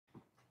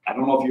I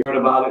don't know if you heard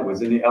about it. It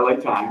was in the LA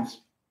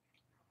Times.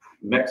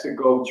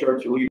 Mexico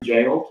church leader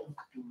jailed.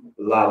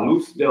 La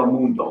Luz del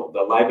Mundo,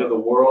 the light of the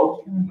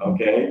world.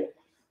 Okay.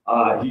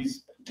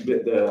 He's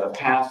the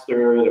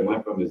pastor that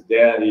went from his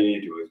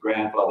daddy to his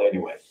grandfather.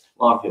 Anyway,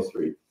 long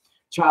history.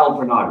 Child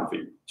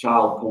pornography,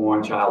 child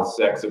porn, child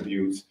sex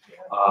abuse.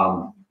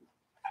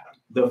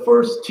 The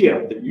first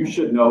tip that you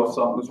should know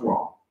something's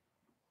wrong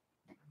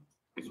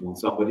is when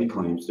somebody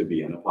claims to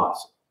be an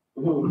apostle.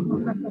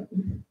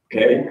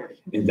 Okay?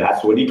 And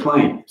that's what he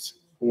claims.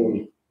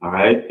 All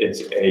right?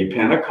 It's a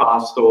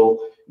Pentecostal,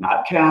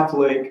 not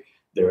Catholic.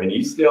 They're in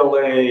East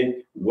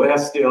LA,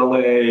 West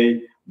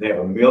LA. They have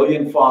 1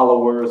 million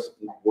followers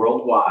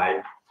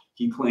worldwide.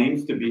 He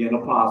claims to be an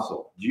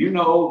apostle. Do you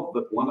know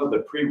that one of the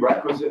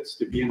prerequisites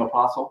to be an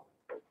apostle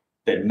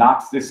that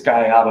knocks this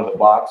guy out of the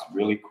box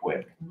really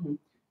quick?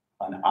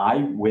 An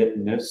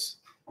eyewitness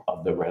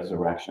of the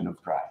resurrection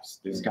of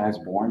Christ. This guy's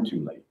born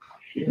too late.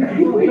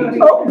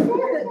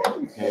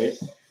 Okay,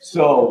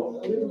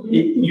 so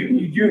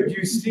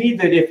you see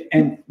that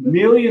and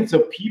millions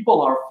of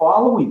people are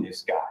following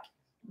this guy.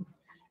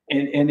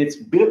 And it's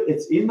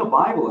in the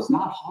Bible. It's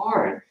not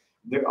hard.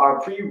 There are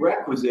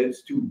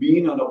prerequisites to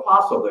being an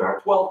apostle. There are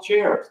 12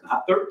 chairs,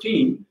 not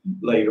 13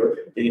 later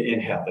in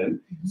heaven.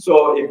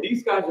 So if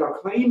these guys are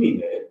claiming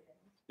it,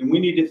 then we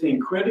need to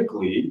think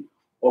critically,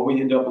 or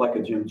we end up like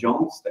a Jim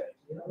Jones thing.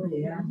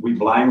 We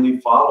blindly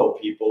follow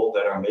people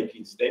that are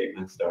making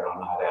statements that are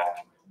not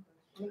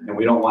accurate. And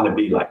we don't want to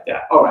be like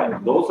that. All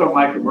right, those are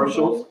my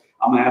commercials.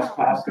 I'm going to ask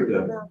Pastor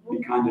to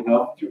be kind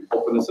enough to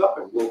open us up,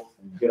 and we'll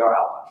get our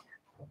outline.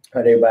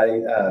 All right,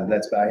 everybody,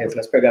 let's bow our heads.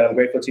 Let's pray. God, I'm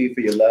grateful to you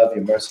for your love,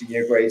 your mercy,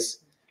 your grace.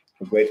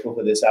 I'm grateful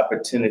for this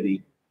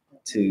opportunity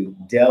to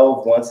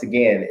delve once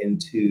again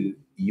into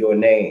your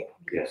name.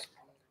 Yes.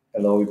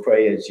 And Lord, we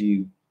pray as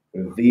you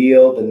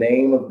reveal the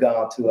name of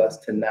God to us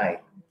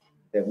tonight,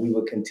 that we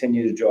will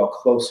continue to draw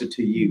closer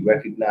to you,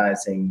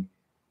 recognizing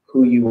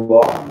who you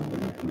are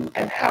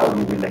and how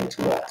you relate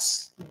to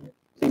us.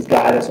 Please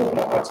guide us, open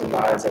our hearts and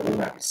minds that we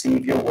might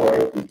receive your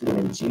word. We do it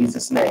in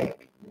Jesus' name.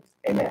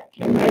 Amen.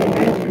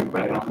 Amen.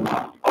 Right on the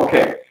line.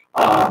 Okay.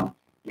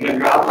 You have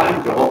your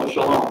outline, Jehovah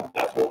Shalom.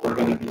 That's what we're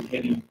going to be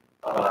hitting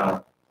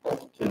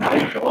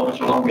tonight. Jehovah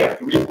Shalom. We have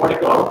 3 more to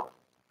go,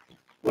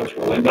 which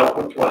will end up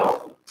with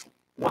 12.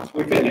 Once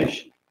we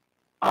finish,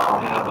 I'll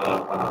have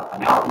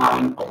an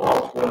outline of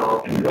all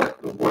 12 and the rest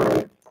of the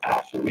word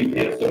actually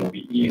is. So it'll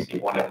be easy,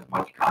 won't have as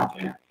much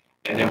content.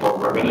 And then what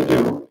we're going to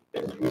do,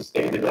 as we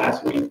stated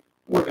last week,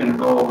 we're going to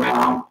go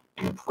around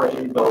and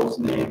pray those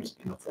names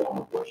in the form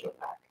of worship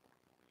act.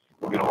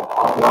 We're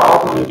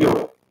all going to do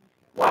it.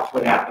 Watch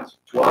what happens.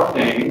 12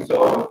 names,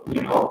 so,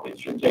 it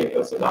should take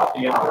us about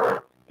the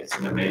hour. It's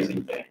an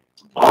amazing thing.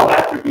 All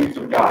attributes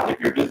of God.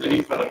 If you're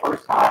visiting for the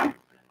first time,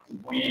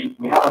 we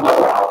have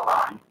another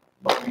outline,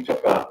 but we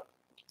took a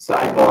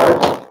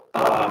sidebar.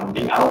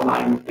 The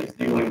outline is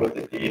dealing with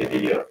the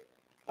deity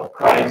of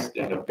Christ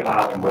and of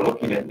God, and we're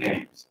looking at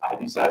names. I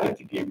decided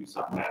to give you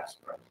something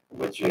extra,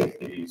 which is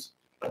these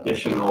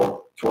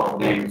additional 12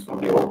 names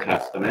from the Old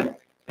Testament.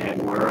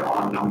 And we're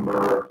on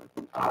number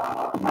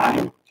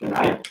 9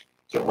 tonight,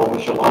 Jehovah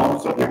Shalom.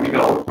 So here we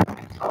go.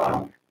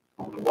 I'm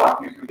going to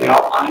walk you through the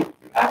outline.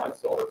 You have it,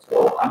 so let's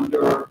go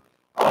under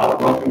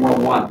Roman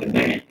numeral 1, the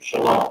name,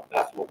 Shalom.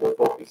 That's what we're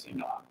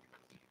focusing on.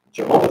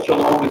 Jehovah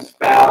Shalom is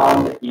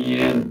found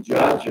in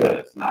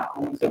Judges, not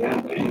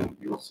coincidentally, and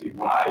you'll see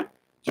why.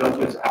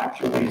 Judges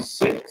actually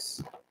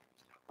 6,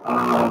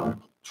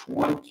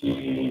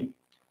 24.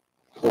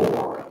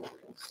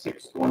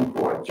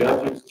 6:24.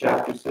 Judges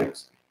chapter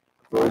 6.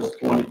 Verse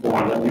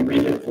 24. Let me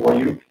read it for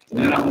you, and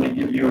then I'm going to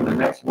give you in the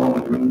next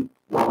Roman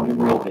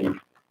numeral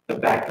the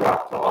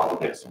backdrop to all of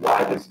this,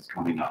 why this is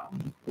coming up.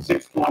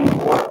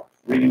 6:24,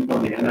 reading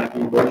from the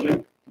NIV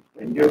version,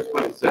 and here's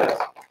what it says.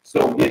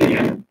 So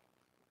Gideon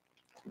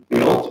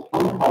built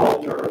an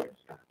altar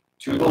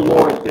to the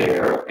Lord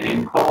there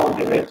and called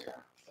it,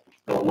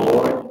 "The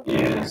Lord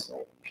is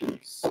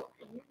Peace."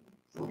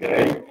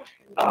 Okay?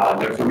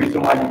 There's a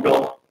reason why he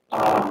built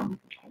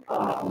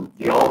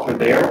the altar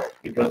there,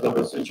 because of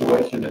a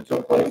situation that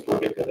took place. We'll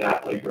get to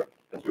that later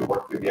as we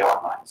work through the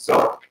outline.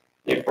 So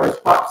it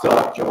first pops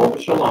up, Jehovah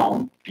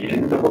Shalom,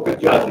 in the book of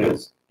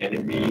Judges, and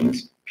it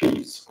means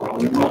peace.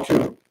 Roman numeral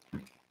 2.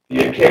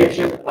 The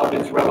occasion of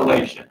its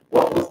revelation.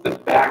 What was the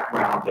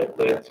background that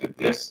led to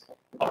this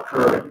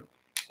occurring?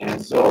 And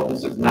so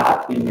this is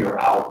not in your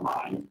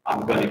outline.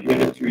 I'm going to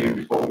give it to you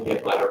before we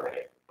hit letter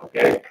A.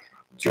 Okay?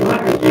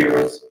 200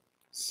 years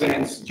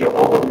since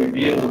Jehovah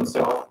revealed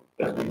himself,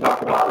 as we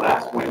talked about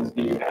last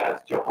Wednesday,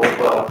 as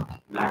Jehovah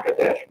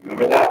Makadesh.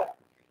 Remember that?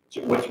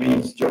 Which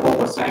means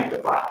Jehovah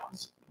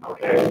sanctifies.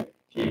 Okay?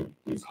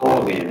 He's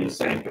holy and he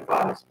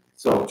sanctifies.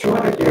 So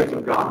 200 years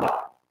have gone by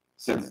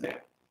since then.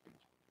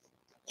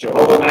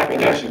 Jehovah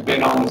Makadesh has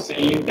been on the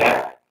scene.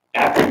 That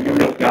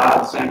attribute of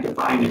God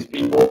sanctifying his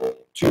people.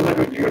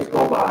 200 years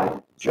go by.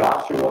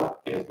 Joshua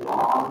is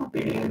long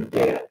been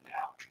dead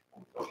now.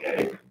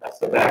 Okay? That's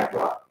the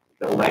backdrop.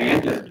 The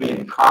land has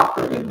been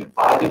conquered and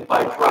divided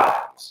by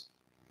tribes.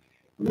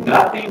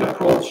 Nothing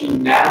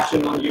approaching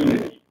national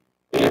unity.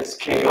 It's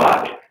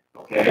chaotic,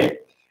 okay?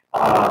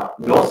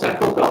 No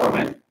central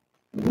government,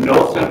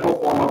 no central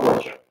form of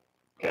worship,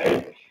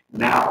 okay?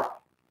 Now,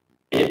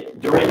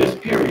 during this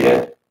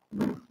period,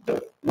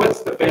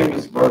 what's the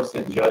famous verse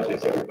in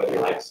Judges everybody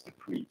likes to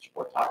preach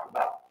or talk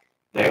about?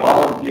 They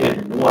all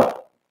did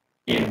what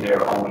in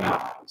their own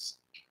eyes?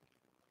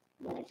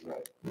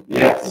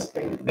 Yes,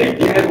 they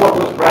did what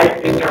was right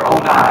in their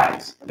own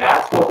eyes.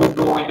 That's what was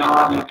going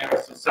on in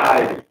their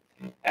society.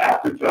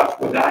 After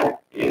Joshua died,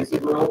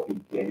 Israel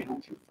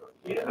began to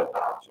forget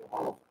about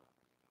Jehovah.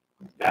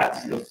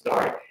 That's the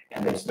start.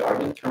 And they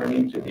started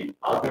turning to the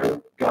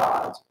other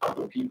gods of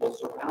the people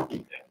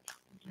surrounding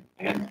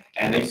them.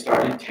 And they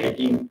started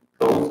taking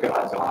those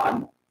gods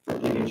on,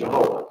 forgetting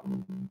Jehovah.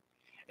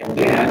 And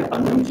then a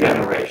new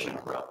generation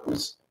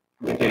arose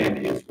within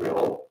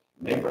Israel,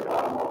 and they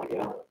forgot them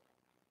altogether.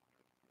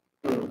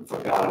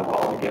 Forgot them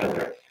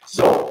altogether.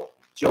 So,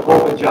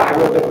 Jehovah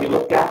Jireh that we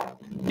looked at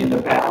in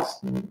the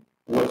past,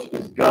 which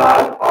is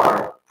God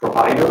our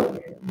provider,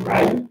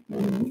 right?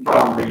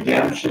 From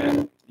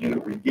redemption,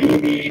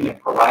 redeeming and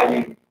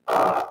providing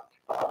the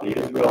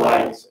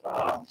Israelites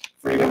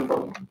freedom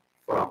from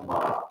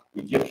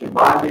Egyptian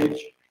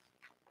bondage.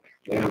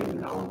 They don't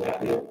even know who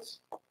that is.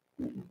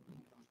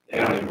 They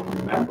don't even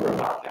remember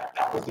about that.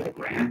 That was their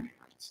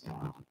grandparents.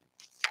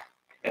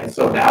 And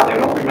so now they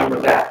don't remember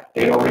that.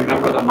 They don't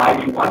remember the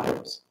mighty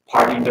wonders,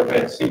 parting the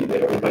Red Sea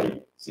that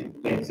everybody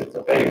thinks it's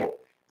a fable.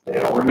 They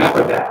don't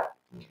remember that.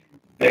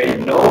 They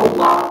no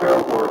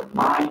longer were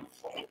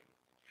mindful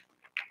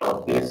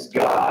of this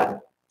God,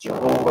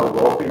 Jehovah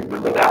Rohi.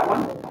 Remember that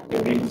one?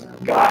 It means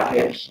God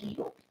had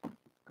healed.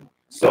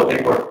 So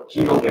they were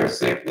healed their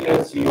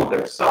sickness, healed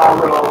their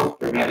sorrows,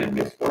 prevented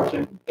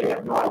misfortune. They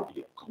have no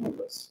idea,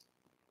 clueless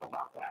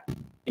about that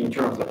in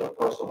terms of their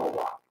personal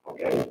life.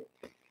 Okay.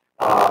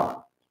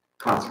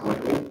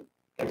 Consequently,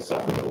 they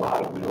suffered a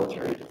lot of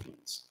military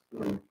defeats.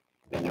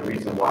 And the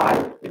reason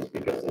why is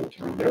because they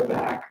turned their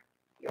back,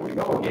 here we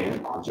go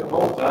again, on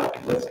Jehovah,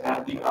 and let's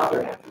add the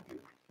other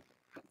attribute.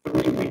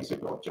 3 weeks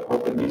ago,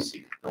 Jehovah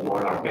Nissi, the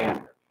Lord our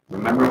banner.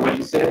 Remember what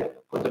he said?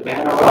 Put the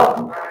banner up,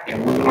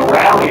 and we're going to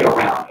rally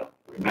around him.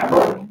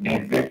 Remember?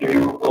 And victory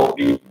will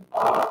be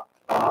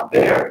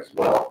theirs.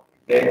 Well,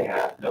 they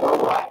have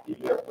no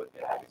idea what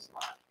that is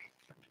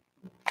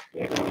like.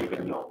 They don't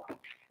even know.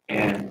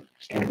 And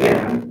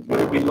then, what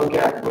did we look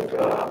at with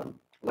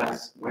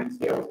last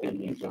Wednesday? I was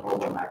thinking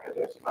Jehovah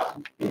Makadesh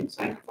about being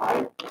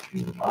sanctified.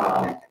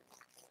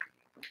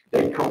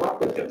 They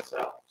corrupted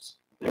themselves.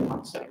 They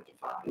weren't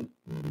sanctified.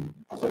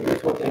 So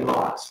here's what they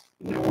lost.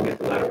 And then we'll get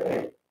to letter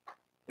A.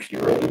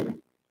 Purity,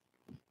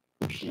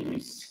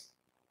 peace,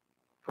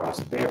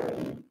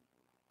 prosperity,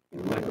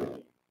 and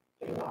liberty.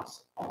 They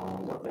lost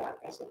all of that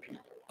as a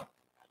people.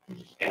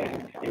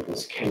 And it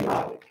was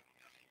chaotic.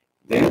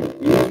 Then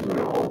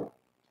Israel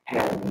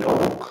had no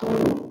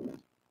clue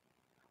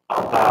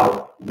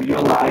about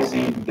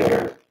realizing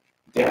their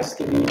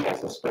destiny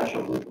as a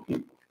special group of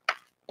people.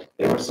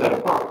 They were set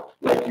apart,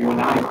 like you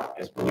and I are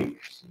as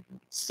believers.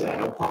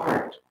 Set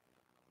apart.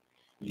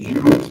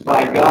 Used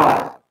by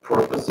God,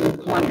 purpose and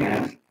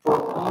plan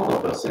for all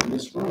of us in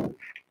this room.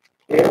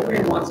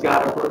 Everyone's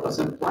got a purpose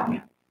and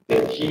plan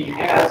that he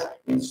has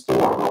in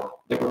store.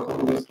 Well, they were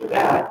clueless to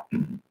that.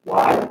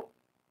 Why?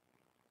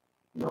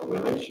 No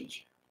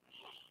relationship.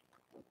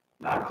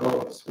 Not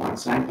close. One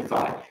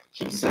sanctified.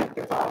 He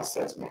sanctifies,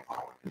 says my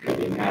Father. They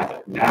didn't have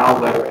it. Now,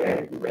 letter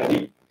A. You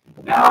ready?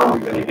 Now we're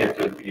going to get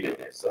to the meat of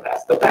this. So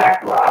that's the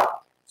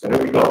backdrop. So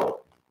here we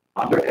go.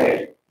 Under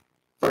A,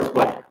 first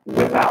blank,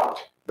 without.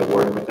 The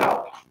word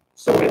without.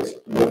 So it's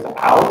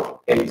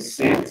without a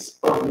sense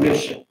of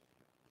mission.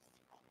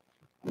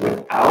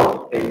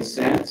 Without a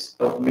sense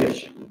of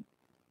mission,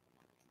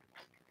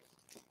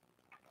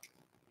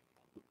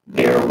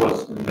 there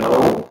was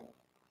no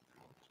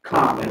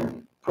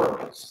common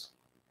purpose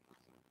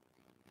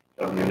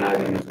of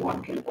uniting as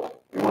one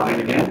people. You want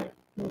it again?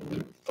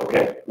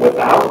 Okay.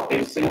 Without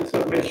a sense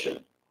of mission,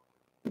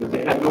 because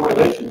they had no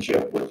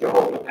relationship with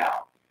Jehovah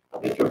now.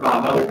 They took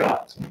on other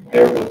gods.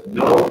 There was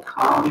no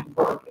common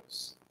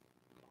purpose.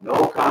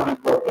 No common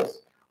purpose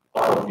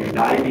of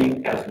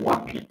uniting as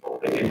one people.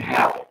 They didn't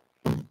have it.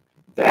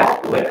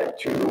 That led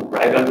to,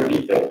 right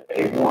underneath it,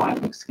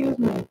 A1. Excuse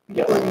me.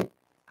 Yes.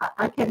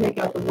 I can't make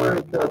out the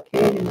word, the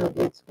occasion of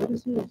its, what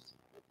is this?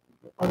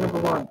 Oh, number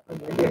one.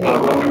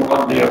 Roman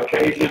 1, the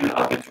occasion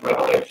of its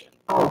revelation.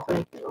 Oh,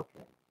 thank you.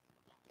 Okay.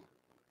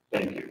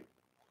 Thank you.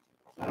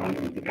 I don't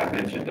even think I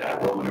mentioned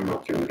that.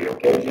 Roman 2, the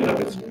occasion of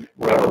its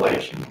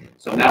revelation.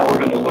 So now we're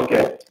going to look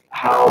at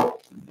how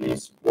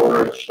this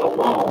word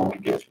shalom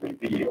gets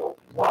revealed.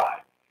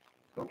 Why?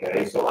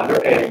 Okay, so under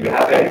A, you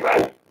have A,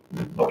 right?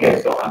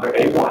 Okay, so under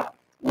A1,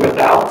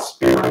 without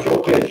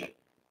spiritual vision.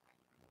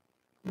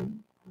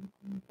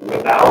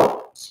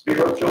 Without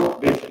spiritual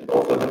vision,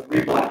 those are the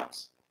 3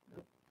 blanks.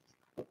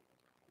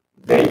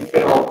 They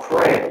fell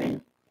prey.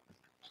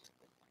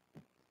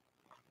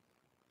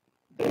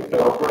 They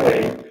fell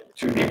prey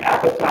to the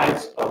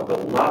appetites of the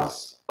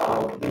lusts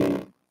of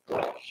the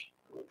flesh.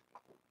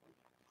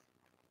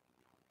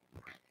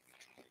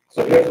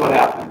 So here's what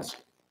happens.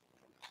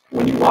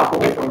 When you walk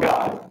away from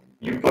God,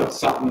 you put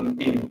something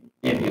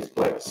in his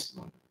place.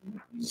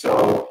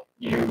 So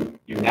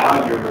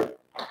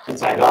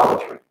it's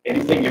idolatry.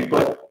 Anything you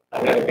put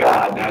ahead of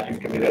God, now you've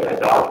committed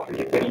idolatry.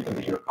 If anything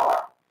to your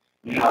car.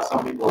 You know how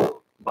some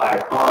people buy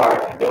a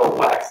car and they'll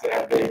wax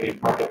that baby,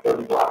 park it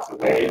 30 blocks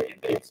away,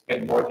 and they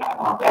spend more time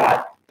on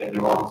that than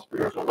their own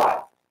spiritual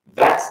life.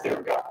 That's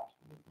their God.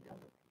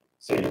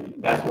 So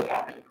that's what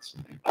happens.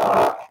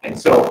 And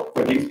so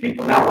for these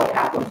people, now what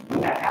happens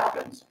when that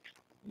happens?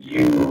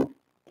 You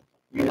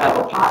have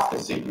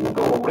apostasy. You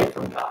go away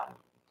from God.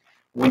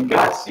 When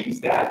God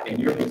sees that and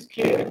you're his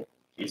kid,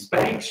 he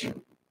spanks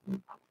you.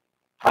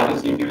 How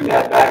does he do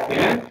that back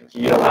then?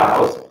 He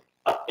allows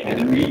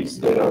enemies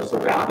that are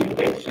surrounding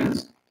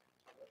nations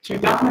to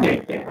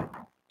dominate them.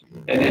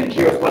 And then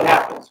here's what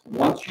happens.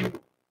 Once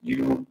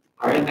you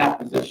are in that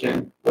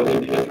position, what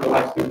did the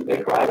Israelites do? They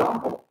cried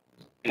uncle.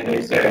 And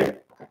they say,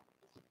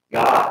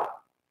 God,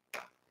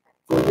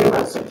 forgive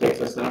us. It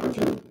takes us to number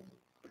 2.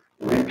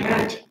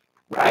 Repent,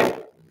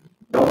 right?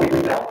 Don't we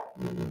do that?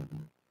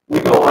 We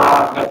go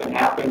out, nothing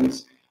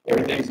happens,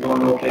 everything's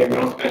going okay, we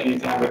don't spend any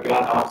time with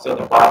God, all of a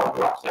sudden the Bible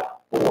drops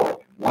out. Or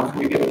once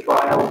we get a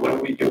trial,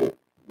 what do?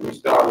 We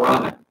start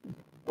running.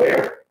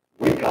 Where?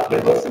 We come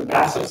to listen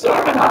passive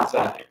sermon on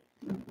Sunday.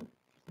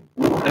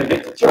 We want to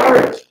get to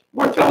church.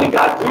 We're telling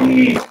God,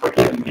 please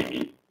forgive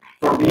me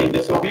for being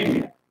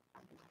disobedient.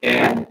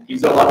 And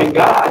he's a loving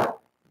God.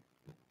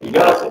 He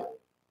does it.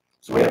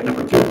 So we have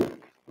number 2.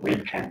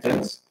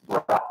 Repentance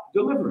brought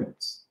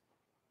deliverance.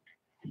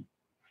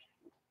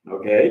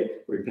 Okay?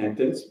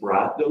 Repentance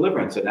brought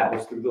deliverance. And that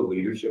was through the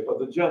leadership of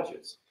the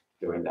judges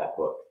during that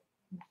book.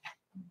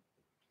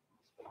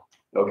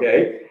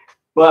 Okay?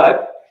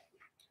 But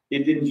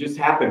it didn't just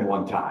happen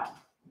one time.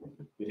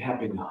 It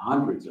happened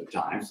hundreds of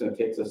times, and it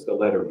takes us to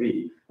letter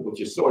B,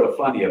 which is sort of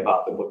funny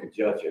about the book of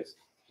Judges.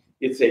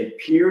 It's a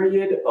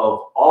period of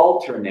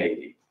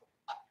alternating.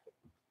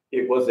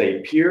 It was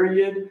a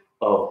period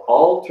of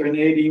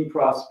alternating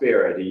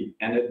prosperity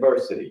and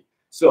adversity.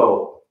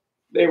 So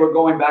they were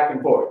going back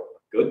and forth.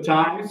 Good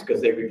times,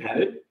 because they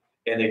repented,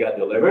 and they got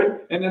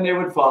delivered, and then they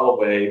would fall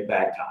away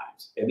bad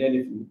times. And then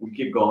if we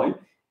keep going,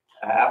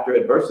 after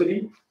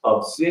adversity,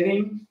 of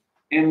sinning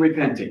and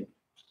repenting.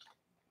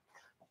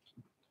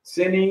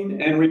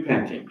 Sinning and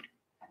repenting.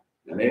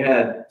 And they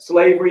had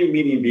slavery,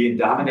 meaning being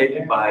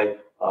dominated by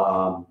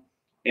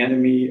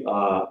enemy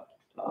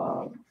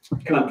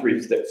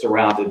countries that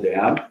surrounded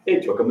them. They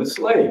took them as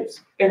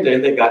slaves. And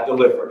then they got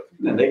delivered.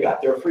 And then they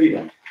got their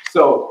freedom.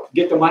 So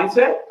get the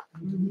mindset?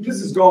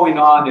 This is going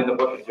on in the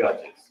book of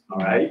Judges. All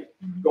right?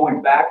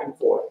 Going back and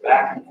forth,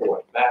 back and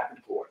forth, back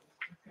and forth.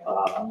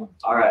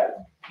 All right.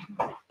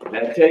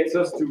 That takes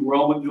us to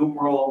Roman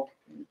numeral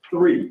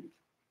 3.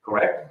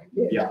 Correct?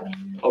 Yeah.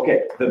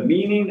 Okay. The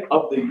meaning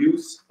of the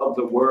use of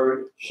the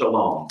word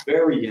shalom.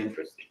 Very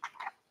interesting.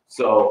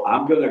 So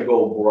I'm going to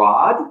go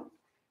broad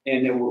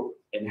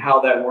and how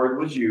that word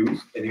was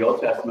used in the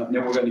Old Testament, and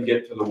then we're going to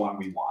get to the one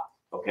we want.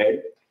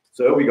 Okay?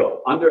 So here we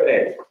go. Under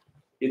A,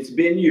 it's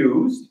been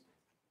used.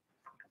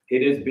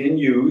 It has been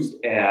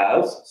used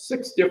as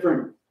 6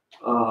 different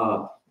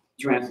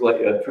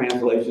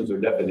translations or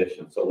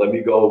definitions. So let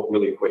me go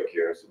really quick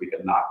here so we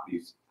can knock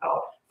these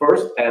out.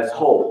 First, as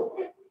whole.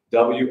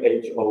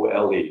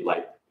 W-H-O-L-E,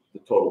 like the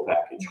total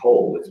package,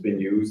 whole. It's been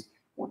used,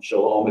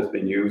 shalom has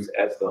been used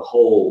as the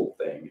whole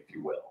thing, if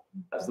you will.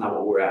 That's not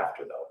what we're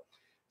after, though.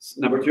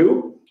 Number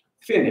 2,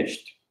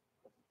 finished.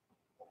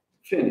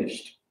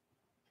 Finished.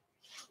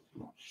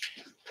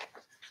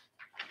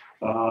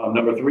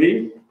 Number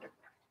 3,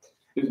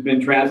 it's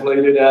been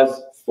translated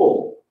as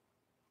full.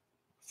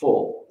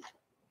 Full.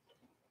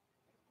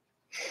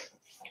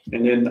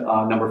 And then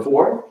number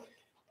 4,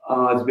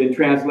 it's been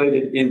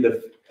translated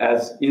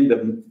as in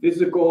the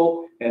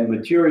physical and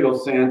material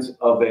sense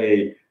of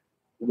a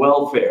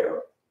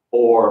welfare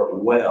or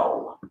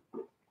well.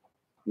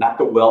 Not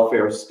the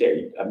welfare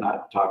state. I'm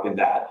not talking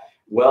that.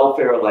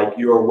 Welfare, like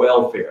your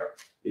welfare,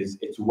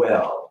 it's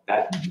well.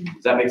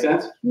 Does that make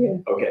sense? Yeah.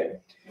 Okay.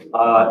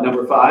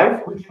 Number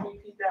 5. Would you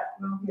repeat that?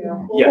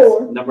 Yeah.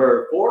 Yes.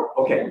 Number 4.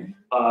 Okay.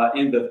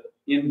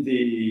 In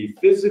the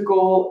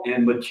physical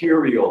and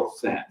material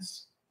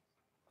sense.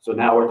 So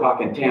now we're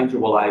talking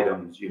tangible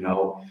items, you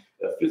know,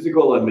 the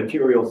physical and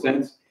material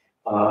sense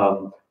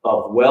of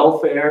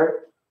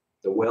welfare.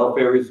 The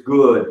welfare is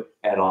good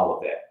at all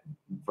of it,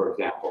 for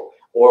example,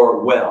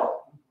 or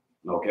well,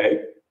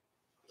 okay?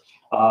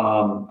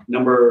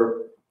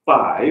 Number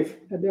 5.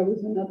 There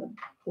was another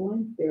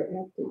one there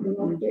after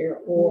welfare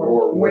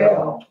or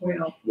well.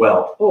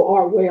 Well. Oh,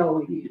 or well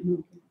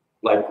again.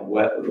 Like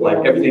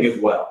everything is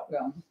well,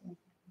 Well.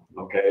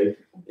 okay?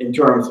 In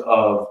terms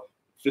of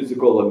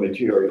physical and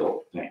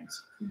material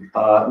things.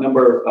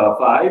 Number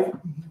 5,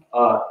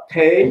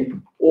 pay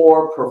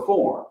or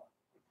perform.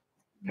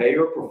 Pay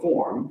or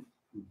perform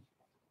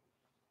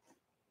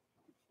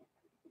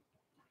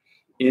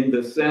in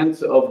the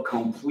sense of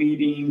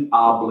completing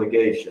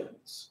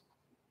obligations.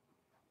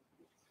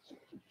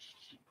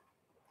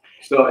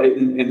 So,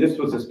 and this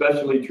was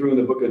especially true in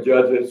the book of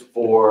Judges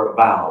for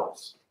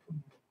vows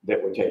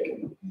that were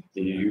taken.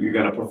 You're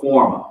going to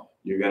perform them.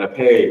 You're going to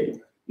pay,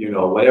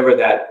 whatever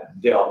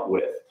that dealt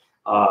with.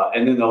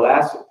 And then the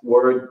last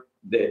word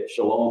that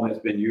shalom has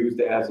been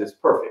used as is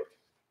perfect.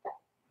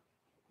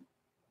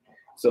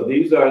 So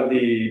these are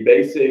the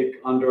basic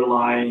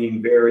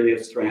underlying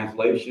various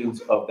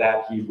translations of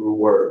that Hebrew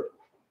word.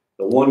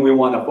 The one we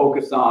want to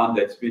focus on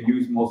that's been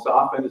used most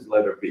often is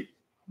letter B.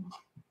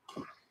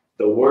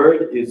 The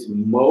word is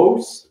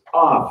most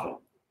often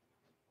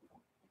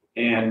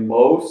and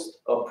most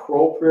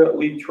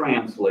appropriately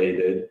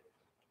translated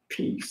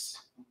peace.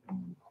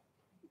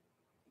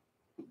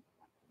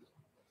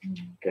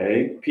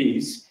 Okay,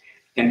 peace.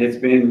 And it's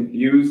been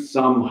used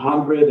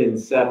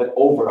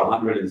over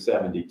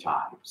 170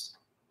 times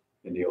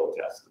in the Old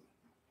Testament.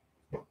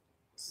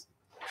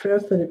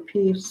 Translated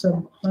peace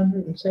some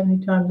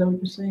 170 times, is that what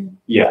you're saying?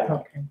 Yeah,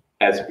 Okay.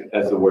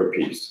 as the word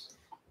peace.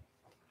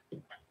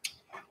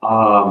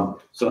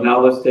 So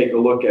now let's take a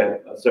look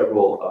at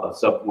several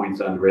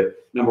subpoints under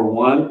it. Number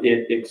one,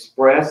 it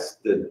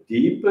expressed the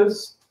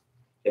deepest,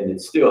 and it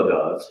still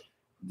does,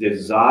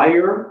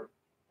 desire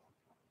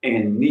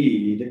and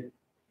need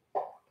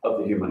of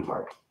the human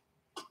heart.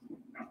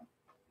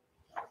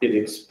 It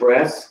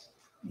expressed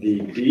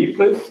the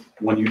deepest,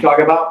 when you talk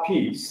about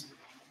peace,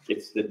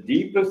 it's the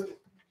deepest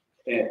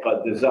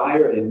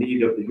desire and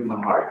need of the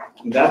human heart.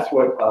 And that's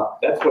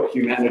what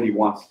humanity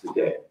wants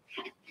today.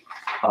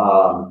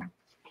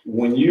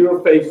 When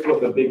you're faced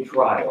with a big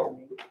trial,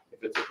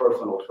 if it's a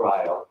personal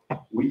trial,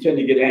 we tend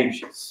to get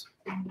anxious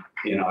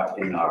in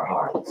our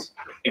hearts.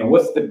 And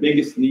what's the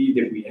biggest need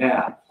that we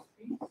have?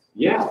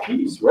 Yeah,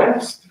 peace,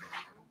 rest.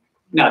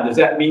 Now, does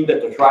that mean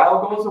that the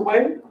trial goes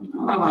away?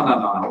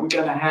 No. We're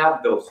going to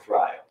have those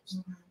trials.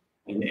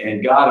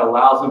 And God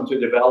allows them to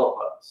develop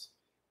us.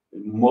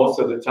 Most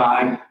of the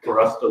time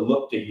for us to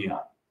look to Him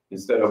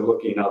instead of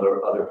looking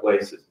other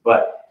places.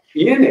 But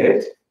in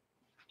it,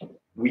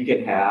 we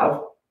can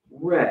have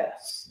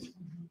rest.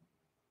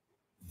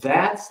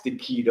 That's the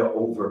key to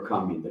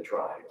overcoming the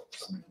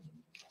trials.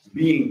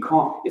 Being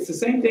calm. It's the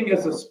same thing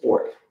as a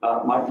sport.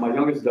 My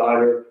youngest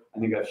daughter, I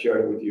think I've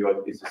shared it with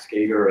you, is a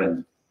skater.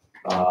 And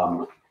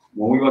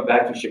when we went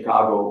back to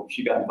Chicago,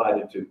 she got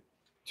invited to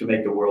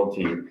make the world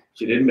team.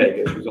 She didn't make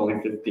it. She was only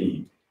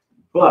 15.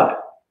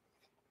 But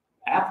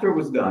after it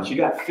was done, she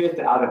got fifth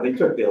they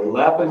took the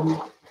 11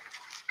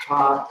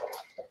 top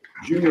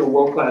junior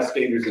world-class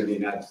skaters in the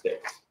United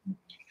States.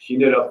 She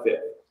ended up fifth.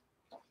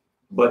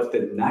 But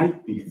the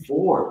night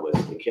before was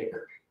the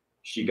kicker.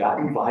 She got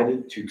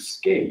invited to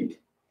skate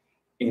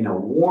in a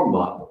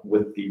warm-up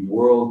with the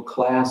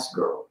world-class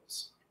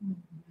girls.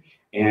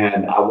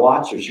 And I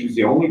watched her. She was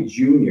the only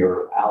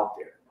junior out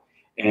there.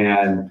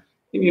 And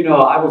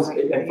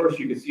at first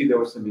you could see there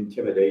was some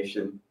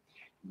intimidation.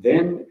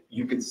 Then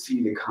you could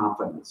see the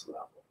confidence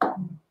level.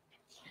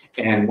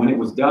 And when it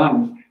was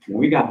done, when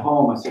we got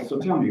home, I said, so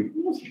tell me,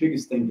 what was the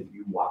biggest thing that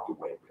you walked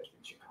away with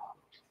in Chicago?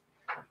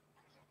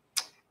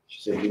 She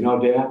said,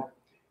 Dad,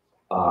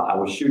 I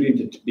was shooting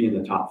to be in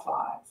the top 5.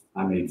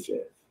 I made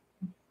 5th.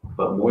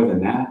 But more than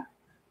that,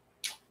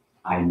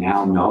 I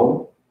now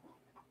know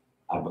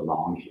I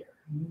belong here.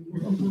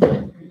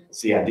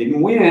 See, I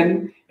didn't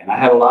win, and I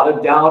had a lot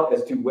of doubt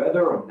as to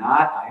whether or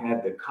not I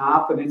had the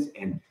confidence.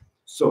 And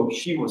so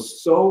she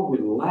was so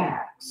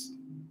relaxed.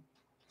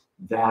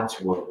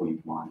 That's what we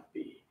want to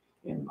be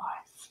in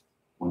life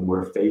when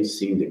we're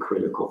facing the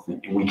critical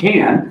thing. And we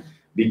can,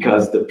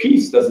 because the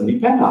peace doesn't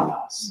depend on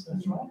us.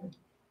 That's right.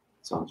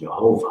 It's on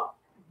Jehovah.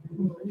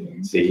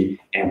 See,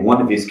 and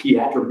one of his key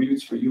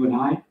attributes for you and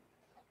I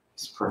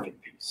is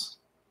perfect peace.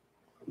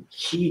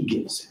 He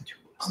gives it to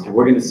us. And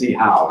we're going to see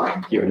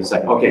how here in a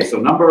second. Okay, so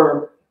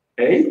number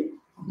 8,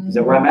 is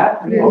that where I'm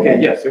at? Okay,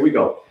 yes, here we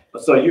go.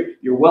 So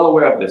you're well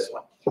aware of this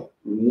one.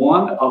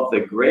 One of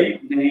the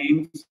great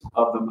names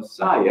of the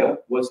Messiah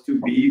was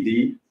to be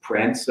the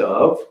Prince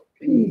of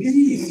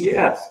Peace.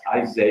 Yes,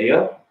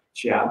 Isaiah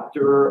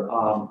chapter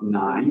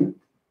 9,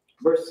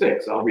 verse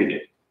 6. I'll read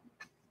it.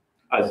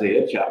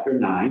 Isaiah chapter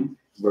 9,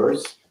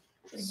 verse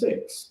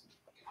 6.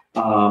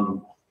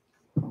 And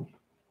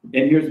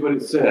here's what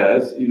it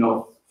says,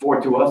 for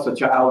to us a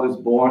child is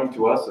born,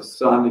 to us a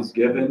son is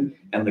given,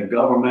 and the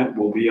government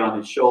will be on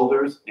his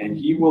shoulders, and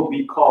he will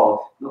be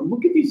called. Now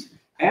look at these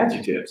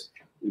adjectives.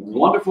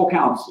 Wonderful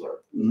Counselor,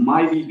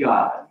 Mighty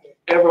God,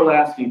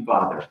 Everlasting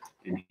Father.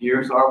 And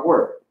here's our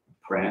word,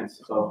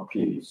 Prince of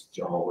Peace,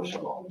 Jehovah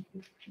Shalom.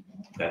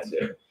 That's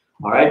it.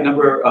 All right,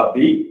 number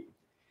B.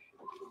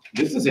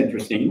 This is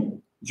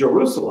interesting.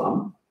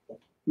 Jerusalem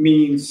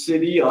means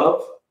city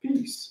of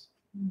peace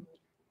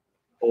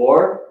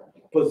or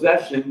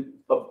possession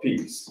of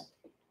peace.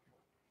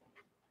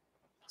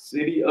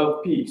 City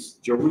of peace,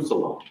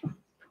 Jerusalem.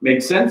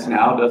 Makes sense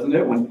now, doesn't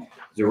it? When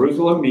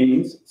Jerusalem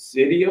means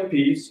city of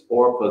peace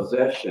or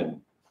possession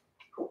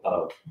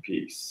of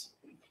peace.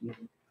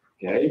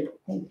 Okay,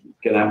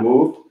 can I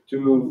move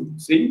to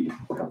C?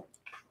 Or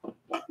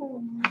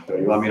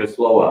you want me to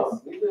slow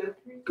up?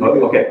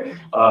 Okay,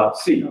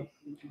 C.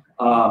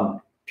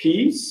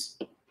 Peace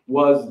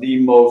was the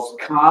most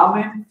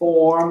common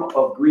form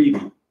of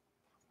greeting?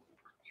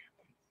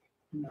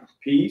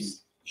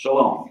 Peace,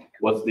 shalom,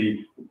 was the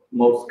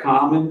most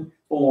common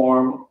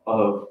form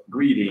of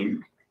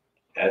greeting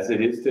as it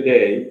is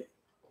today.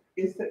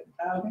 Is it,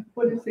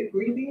 what is it,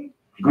 greeting?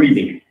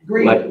 Greeting.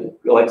 Greeting.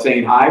 Like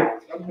saying hi.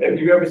 Okay. Have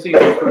you ever seen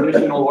those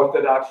traditional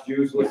Orthodox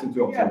Jews? Listen to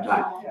them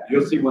sometime. Yeah.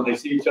 You'll see when they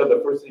see each other,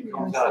 the first thing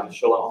comes out is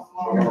shalom.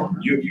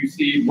 You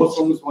see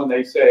Muslims when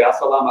they say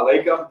assalamu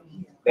alaikum,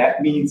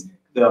 that means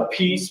the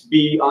peace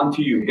be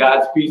unto you.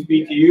 God's peace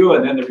be to you.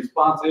 And then the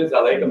response is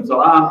alaikum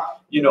salam,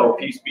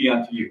 peace be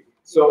unto you.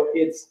 So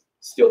it's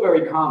still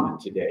very common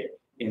today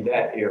in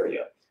that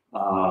area.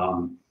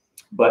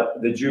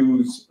 But the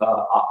Jews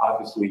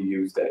obviously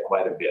use that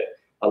quite a bit.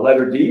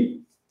 Letter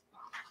D,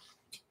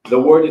 the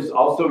word is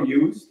also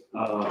used,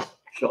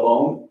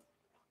 shalom,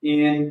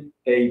 in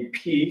a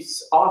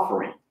peace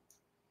offering.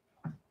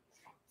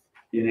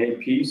 In a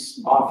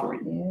peace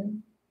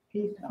offering.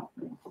 Peace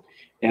offering.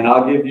 And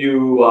I'll give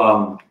you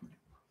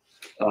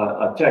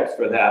a text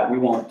for that. We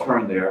won't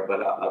turn there,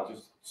 but I'll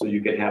just, so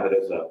you can have it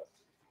as a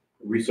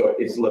resource.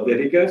 It's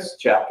Leviticus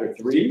chapter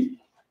 3.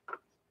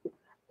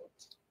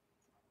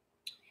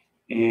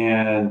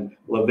 And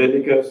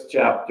Leviticus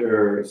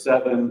chapter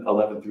 7,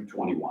 11 through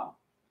 21.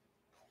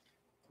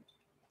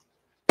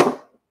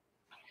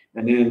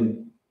 And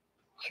then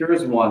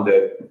here's one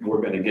that we're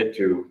going to get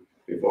to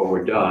before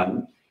we're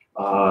done.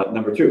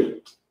 Number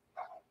 2.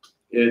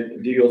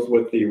 It deals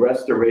with the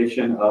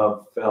restoration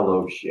of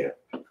fellowship.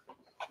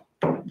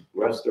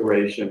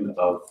 Restoration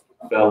of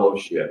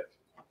fellowship.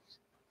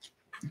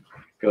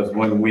 Because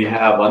when we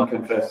have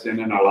unconfessed sin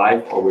in our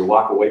life or we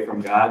walk away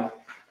from God,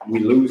 we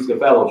lose the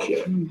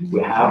fellowship.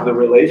 We have the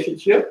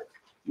relationship,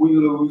 we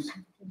lose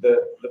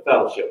the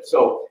fellowship.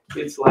 So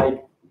it's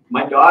like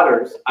my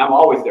daughters, I'm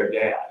always their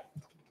dad.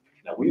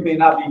 Now, we may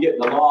not be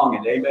getting along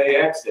and they may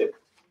exit,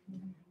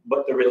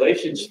 but the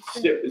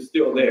relationship is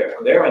still there.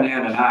 They're an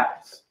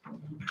Ananias.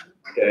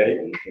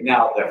 Okay?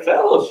 Now, their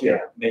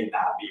fellowship may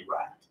not be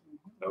right.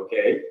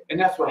 Okay? And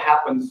that's what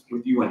happens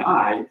with you and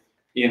I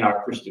in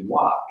our Christian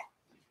walk.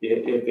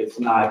 If it's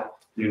not,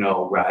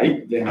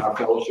 right, then our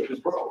fellowship is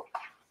broken.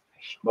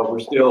 But we're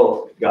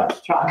still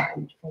God's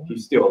child. He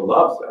still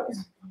loves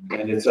us.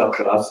 And it's up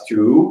to us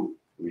to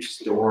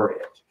restore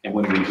it. And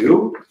when we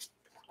do,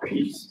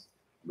 peace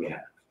we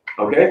have.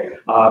 Okay?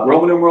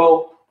 Roman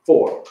numeral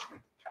 4.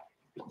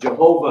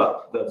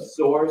 Jehovah, the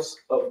source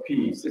of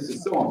peace. This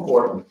is so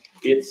important.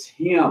 It's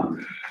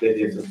Him that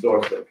is the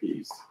source of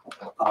peace.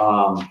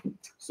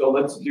 So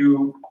let's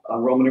do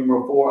Roman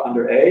numeral 4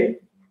 under A.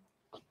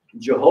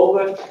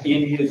 Jehovah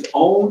in His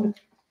own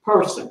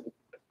person.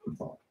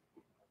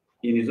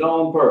 In His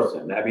own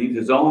person. That means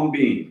His own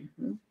being.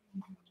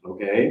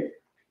 Okay?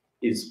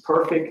 Is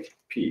perfect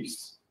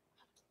peace.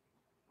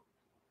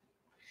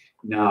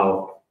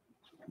 Now,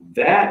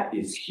 that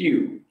is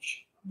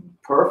huge.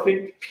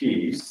 Perfect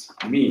peace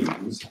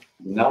means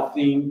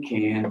nothing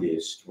can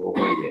destroy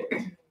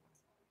it.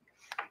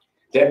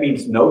 That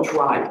means no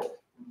trial,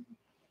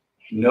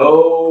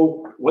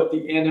 no what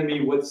the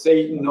enemy, what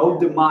Satan, no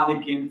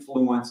demonic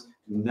influence,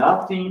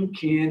 nothing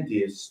can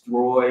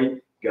destroy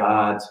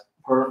God's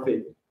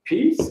perfect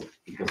peace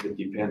because it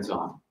depends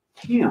on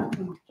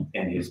Him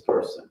and His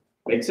person.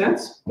 Make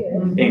sense? Yeah.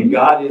 And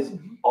God is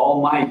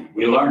almighty.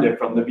 We learned it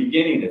from the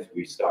beginning as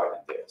we started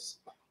this.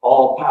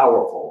 All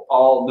powerful,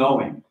 all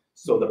knowing.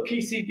 So the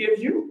peace He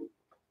gives you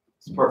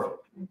is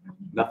perfect.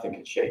 Nothing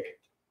can shake it.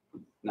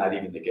 Not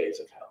even the gates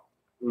of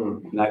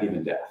hell. Not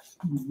even death.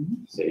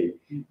 See?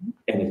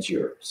 And it's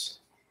yours.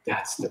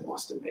 That's the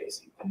most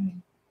amazing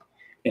thing.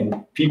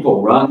 And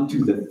people run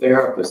to the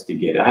therapist to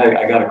get it.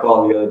 I got a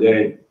call the other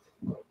day,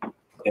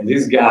 and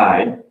this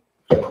guy,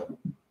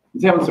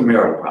 he's having some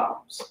marital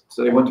problems.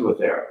 So they went to a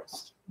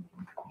therapist.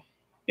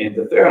 And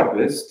the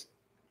therapist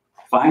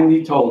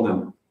finally told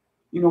him,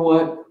 you know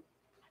what?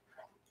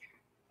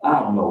 I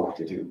don't know what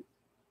to do.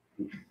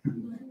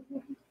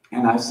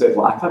 And I said,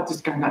 well, I thought this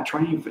guy got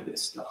trained for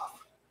this stuff.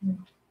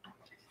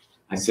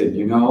 I said,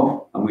 I'm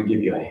going to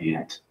give you a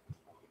hint.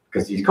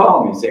 Because he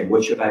called me and said,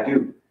 what should I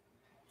do?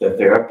 The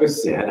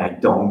therapist said, I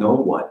don't know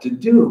what to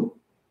do.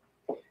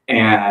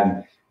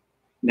 And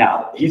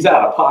now he's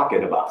out of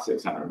pocket about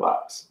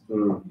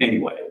 $600.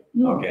 Anyway,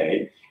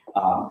 okay.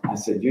 I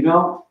said,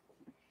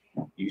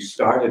 you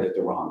started at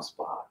the wrong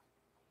spot.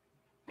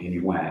 And he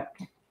went,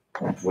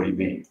 what do you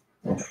mean?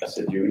 I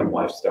said, you and your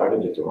wife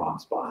started at the wrong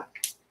spot.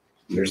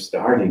 You're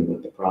starting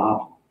with the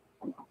problem.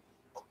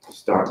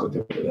 Start with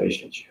the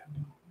relationship.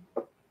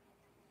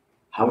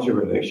 How's your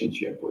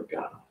relationship with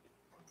God?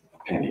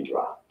 Penny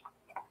dropped.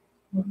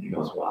 He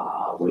goes,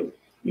 wow,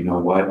 you know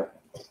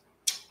what?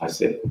 I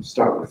said,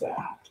 start with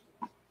that.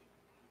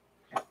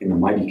 And the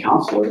mighty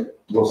counselor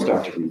will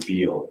start to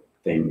reveal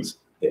things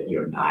that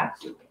you're not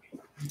doing.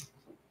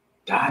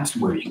 That's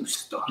where you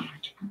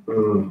start.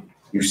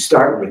 You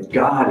start with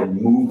God and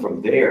move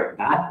from there,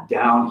 not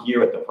down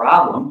here at the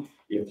problem.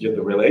 If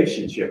the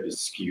relationship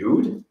is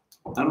skewed,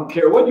 I don't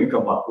care what you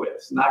come up with.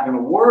 It's not going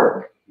to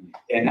work.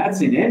 And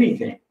that's in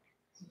anything.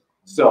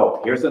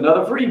 So here's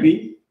another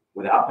freebie.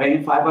 without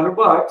paying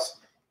 $500.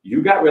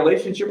 You got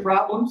relationship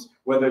problems,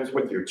 whether it's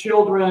with your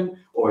children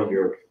or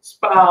your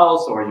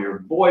spouse or your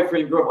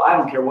boyfriend, girlfriend, I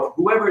don't care what,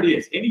 whoever it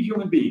is, any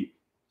human being,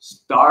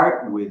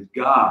 start with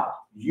God.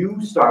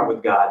 You start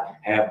with God,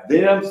 have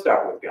them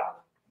start with God,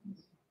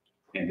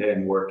 and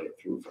then work it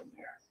through from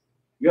there.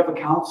 You have a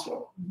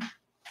counselor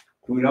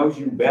who knows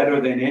you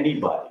better than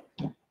anybody.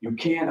 You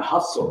can't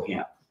hustle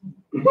him.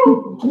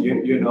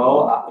 You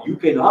know, you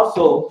can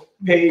hustle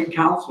paid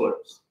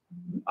counselors.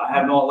 I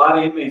have known a lot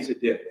of inmates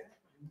that did it,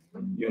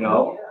 you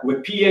know,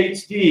 with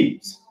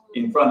PhDs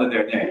in front of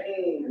their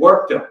name,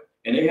 worked them,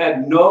 and they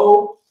had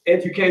no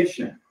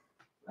education,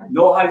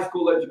 no high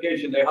school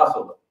education. They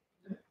hustled them.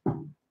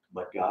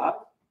 But God,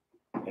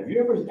 have you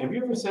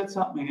ever said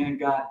something and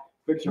God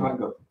picks your heart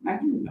and go, now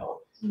you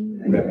know,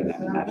 Reverend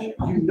Nash,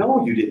 you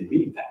know you didn't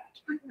mean that.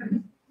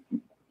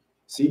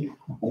 See,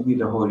 only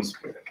the Holy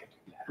Spirit can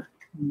do that.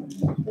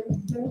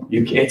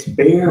 It's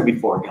bare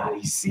before God.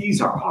 He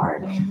sees our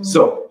heart.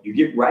 So you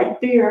get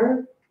right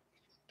there,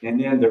 and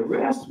then the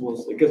rest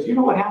will, because you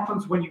know what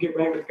happens when you get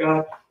right with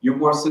God? You're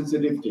more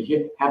sensitive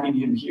to having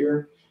him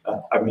hear.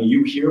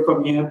 You hear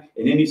from him,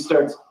 and then you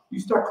start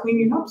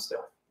cleaning up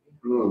stuff.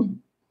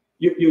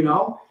 You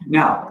know?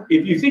 Now,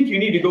 if you think you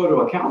need to go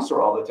to a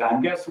counselor all the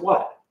time, guess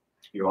what?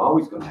 You're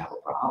always going to have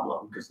a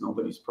problem because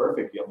nobody's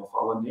perfect. You have a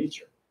fallen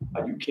nature.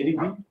 Are you kidding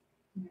me?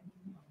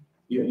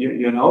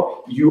 You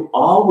know, you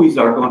always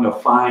are going to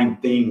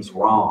find things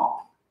wrong.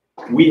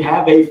 We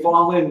have a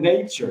fallen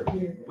nature.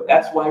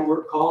 That's why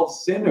we're called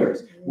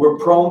sinners. We're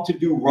prone to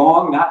do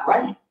wrong, not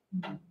right.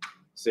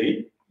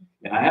 See?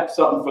 And I have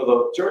something for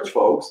the church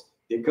folks.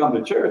 They come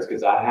to church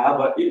because I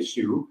have an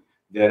issue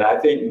that I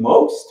think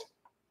most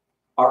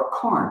are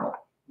carnal.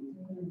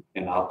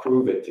 And I'll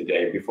prove it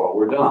today before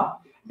we're done.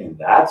 And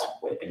that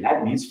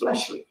means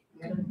fleshly.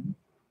 And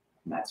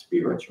that's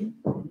spiritual.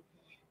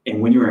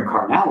 And when you're in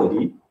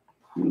carnality,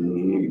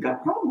 you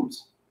got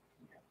problems.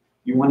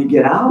 You want to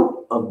get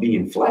out of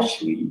being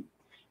fleshly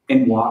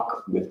and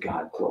walk with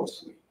God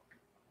closely.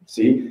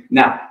 See?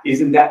 Now, is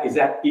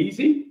that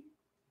easy?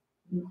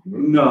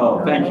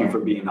 No, thank you for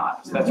being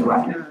honest. That's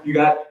right.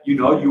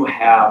 You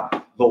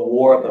have the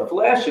war of the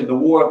flesh and the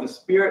war of the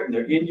spirit, and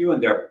they're in you,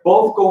 and they're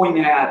both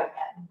going at it.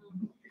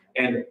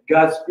 And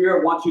God's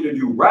Spirit wants you to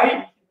do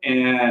right,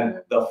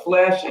 and the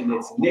flesh and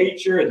its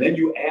nature, and then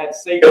you add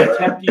Satan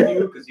tempting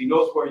you because he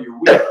knows where you're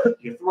weak.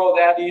 You throw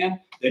that in,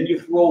 then you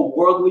throw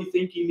worldly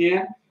thinking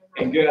in,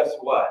 and guess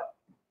what?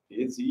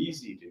 It's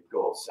easy to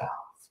go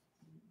south.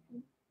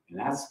 And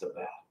that's the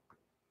battle.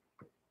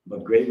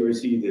 But greater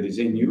is he that is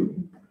in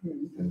you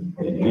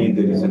than he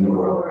that is in the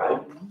world, right?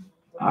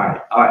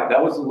 All right.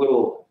 That was a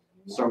little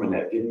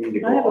sermonette. Didn't mean to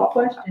go off. I have a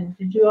question.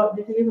 Did you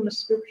give him a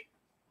scripture?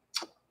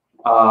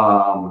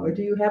 Or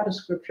do you have a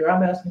scripture?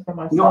 I'm asking for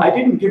myself. No, I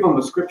didn't give him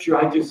a scripture.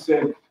 I just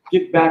said,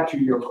 get back to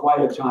your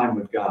quiet time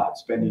with God,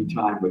 spending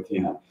time with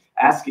him,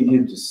 asking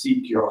him to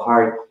seek your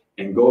heart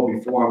and go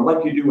before him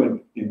like you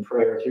do in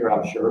prayer here,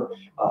 I'm sure,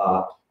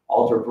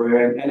 altar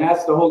prayer, and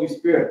ask the Holy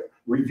Spirit,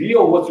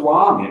 reveal what's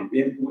wrong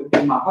in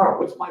my heart.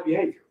 What's my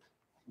behavior?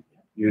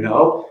 You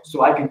know,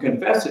 so I can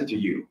confess it to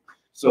you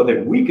so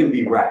that we can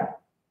be right.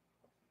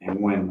 And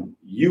when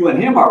you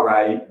and him are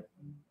right,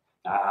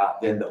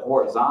 then the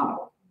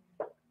horizontal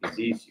is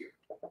easier.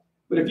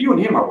 But if you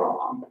and him are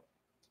wrong,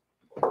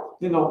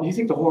 you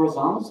think the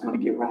horizontal is going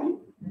to get right?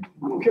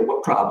 I don't care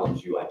what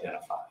problems you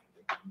identify.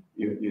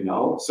 You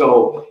know,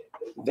 so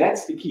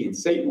that's the key. And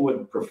Satan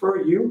would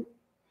prefer you.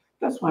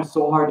 That's why it's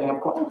so hard to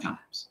have quiet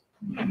times.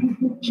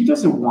 He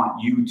doesn't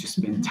want you to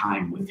spend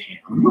time with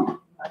him,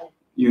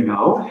 you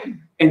know,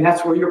 and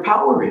that's where your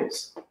power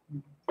is.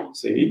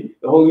 See,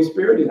 the Holy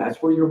Spirit,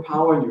 that's where your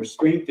power and your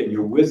strength and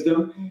your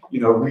wisdom,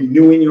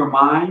 renewing your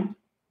mind,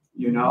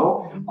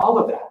 all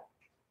of that.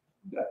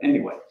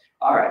 Anyway,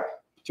 all right.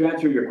 To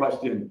answer your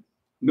question,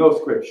 no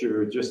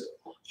scripture, just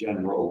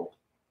general,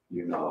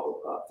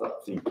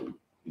 thinking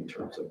in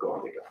terms of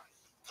going to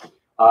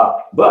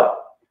God.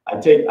 But I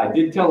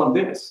did tell him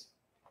this.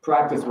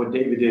 Practice what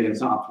David did in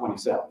Psalm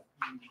 27.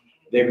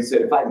 David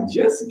said, if I can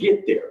just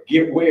get there,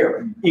 get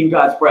where? In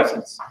God's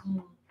presence.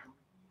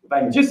 If I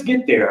can just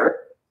get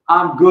there,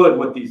 I'm good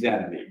with these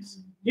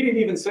enemies. He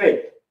didn't even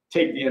say,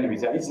 take the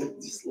enemies out. He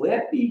said, just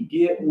let me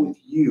get with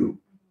you.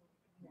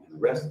 And the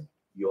rest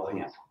you'll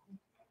handle.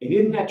 And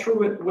isn't that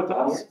true with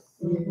us?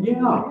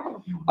 Yeah.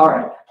 All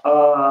right.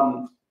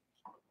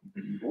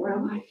 Where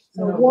am I?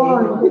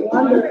 A1.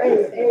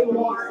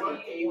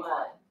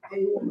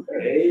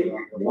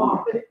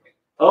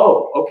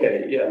 Oh,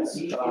 okay. Yes.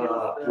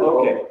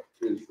 Okay.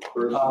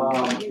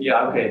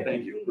 Yeah. Okay.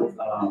 Thank you.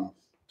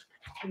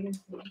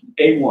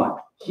 A1.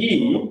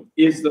 He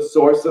is the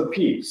source of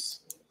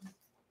peace.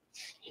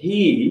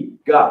 He,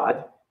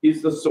 God,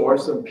 is the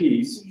source of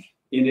peace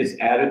in his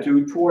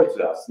attitude towards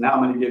us. Now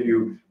I'm going to give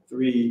you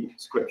 3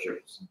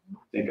 scriptures. I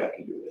think I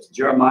can do this.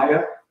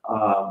 Jeremiah,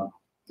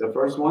 the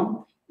first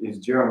one is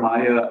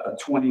Jeremiah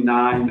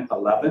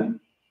 29:11.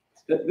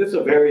 This is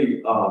a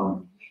very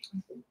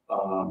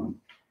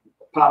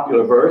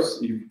popular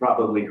verse. You've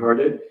probably heard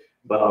it.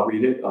 but I'll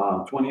read it.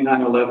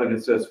 29:11,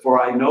 it says,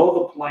 "For I know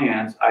the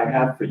plans I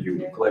have for you,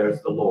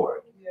 declares the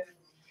Lord."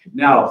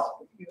 Now,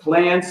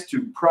 plans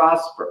to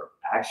prosper.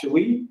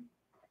 Actually,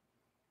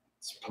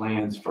 it's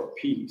plans for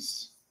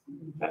peace.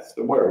 That's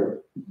the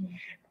word.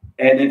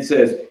 And it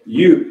says,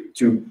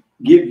 to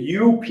give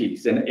you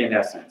peace, in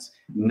essence,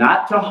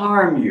 not to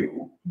harm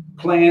you,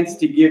 plans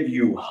to give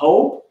you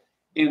hope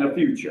in a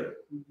future.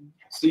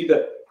 See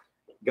that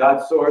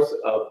God's source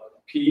of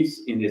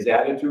peace in his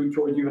attitude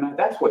toward you and I?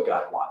 That's what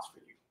God wants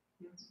for you.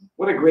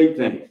 What a great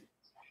thing.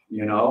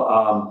 You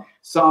know,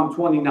 Psalm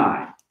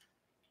 29,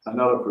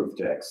 another proof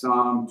text.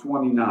 Psalm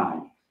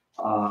 29,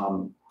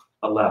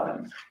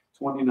 11.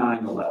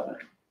 29:11.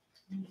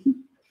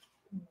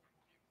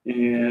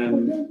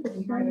 And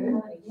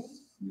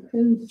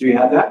do you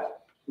have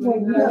that?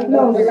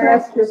 No, the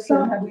last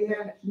scripture we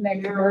had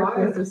next verse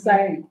was the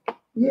same.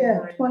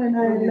 Yeah,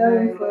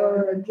 29:11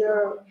 for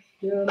Jeremiah.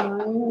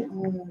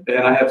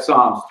 And I have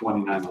Psalms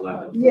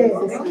 29:11. Yes.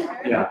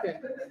 Yeah.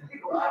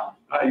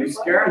 You're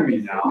scaring me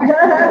now.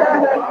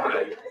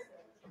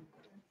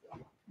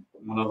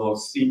 One of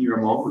those senior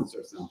moments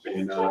or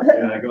something.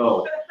 Here I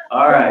go.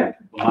 All right.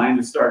 Mine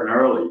is starting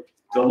early.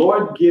 The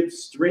Lord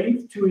gives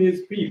strength to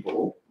his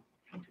people.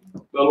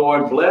 The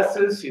Lord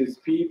blesses his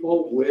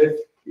people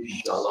with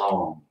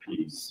shalom,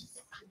 peace.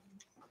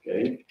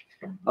 Okay.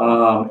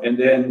 And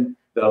then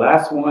the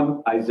last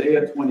one,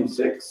 Isaiah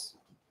 26.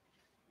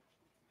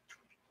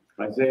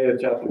 Isaiah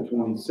chapter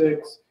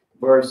 26,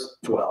 verse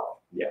 12.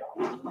 Yeah.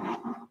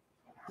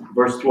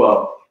 Verse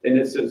 12. And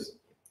it says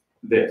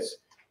this: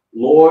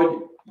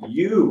 Lord,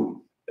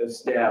 you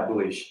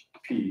establish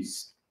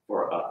peace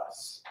for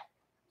us.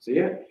 See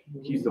it?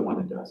 He's the one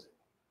that does it.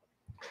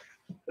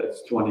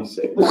 That's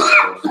 26.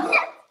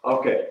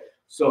 Okay.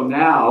 So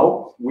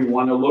now we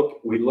want to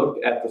we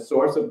looked at the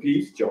source of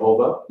peace,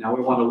 Jehovah. Now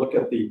we want to look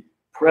at the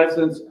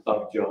presence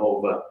of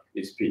Jehovah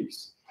is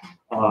peace.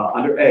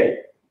 Under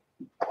A,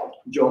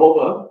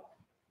 Jehovah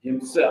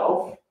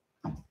himself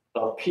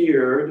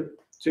appeared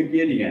to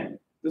Gideon.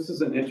 This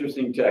is an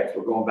interesting text.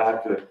 We're going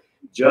back to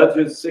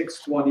Judges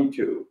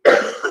 6:22.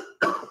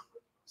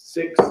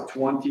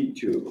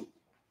 6:22.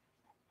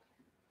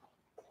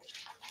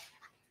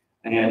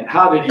 And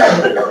how did he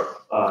appear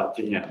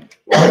to him?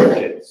 Well,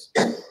 it is.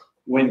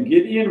 When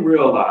Gideon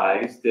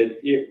realized that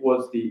it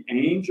was the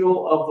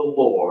angel of the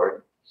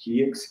Lord,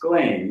 he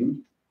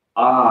exclaimed,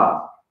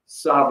 "Ah,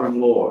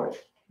 sovereign Lord,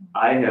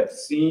 I have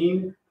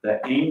seen the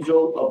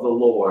angel of the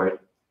Lord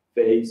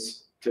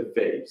face to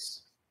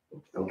face."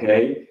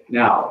 Okay,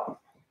 now,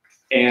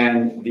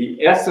 and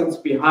the essence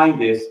behind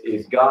this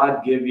is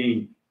God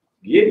giving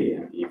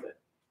Gideon even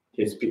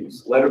his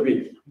peace. Letter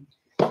B.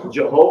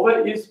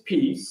 Jehovah is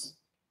peace.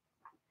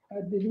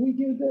 Did we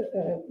get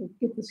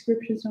the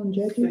scriptures on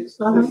Judges?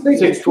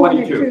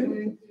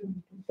 6:22.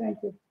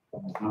 Thank you.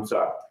 I'm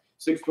sorry.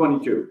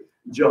 6:22.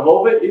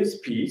 Jehovah is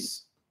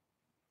peace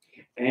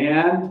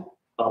and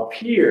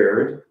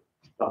appears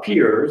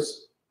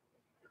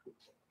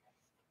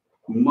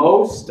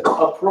most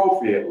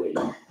appropriately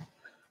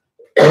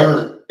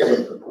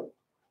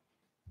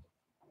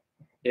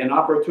and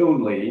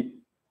opportunely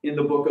in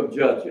the book of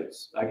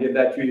Judges. I give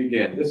that to you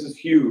again. This is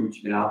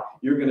huge now.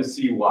 You're going to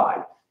see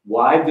why.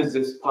 Why does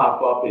this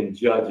pop up in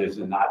Judges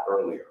and not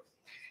earlier?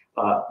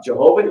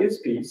 Jehovah is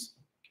peace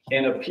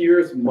and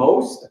appears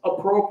most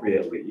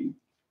appropriately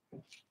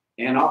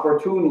and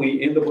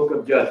opportunely in the book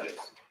of Judges.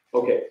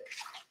 Okay.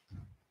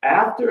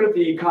 After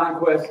the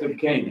conquest of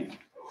Canaan,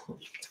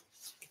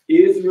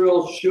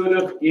 Israel should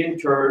have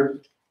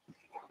entered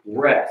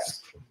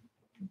rest.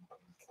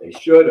 They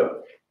should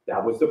have.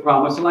 That was the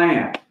promised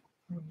land.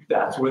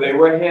 That's where they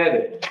were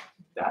headed.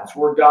 That's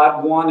where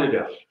God wanted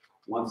them.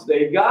 Once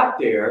they got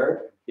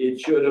there, it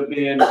should have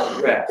been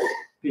rest,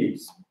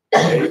 peace.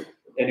 Okay?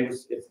 And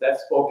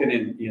that's spoken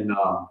in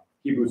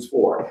Hebrews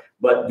 4.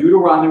 But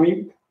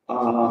Deuteronomy,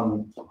 I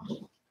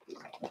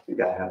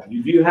think I have. Do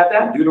you have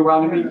that?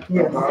 Deuteronomy?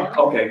 Yes.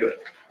 Okay, good.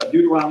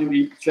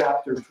 Deuteronomy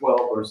chapter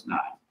 12, verse 9.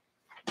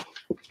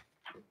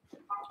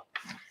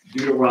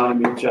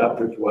 Deuteronomy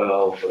chapter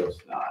 12, verse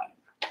 9.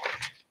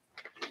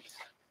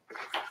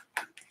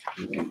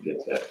 Let me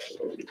get that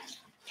for you.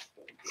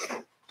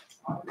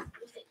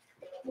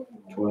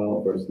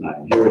 12, verse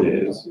 9. Here it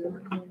is.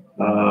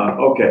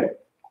 Okay.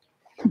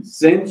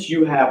 Since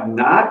you have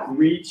not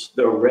reached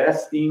the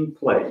resting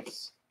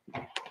place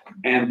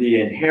and the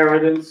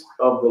inheritance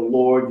of the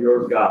Lord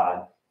your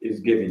God is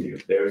giving you.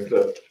 There's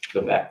the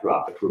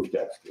backdrop, the proof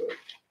text to it.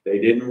 They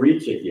didn't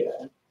reach it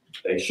yet.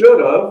 They should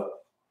have.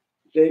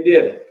 They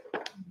didn't.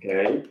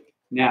 Okay.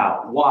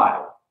 Now,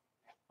 why?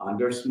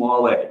 Under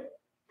small a,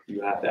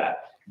 you have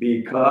that.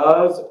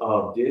 Because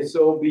of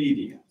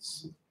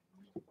disobedience,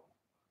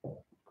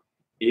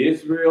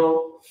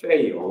 Israel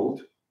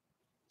failed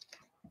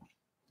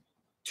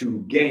to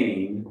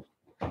gain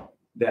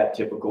that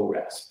typical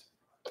rest.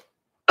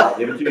 I'll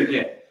give it to you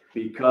again.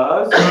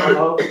 Because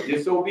of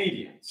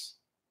disobedience,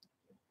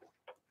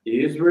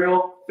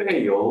 Israel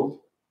failed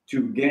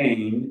to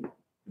gain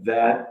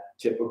that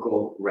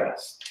typical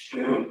rest.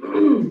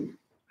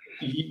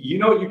 You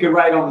know what you can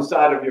write on the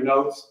side of your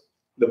notes?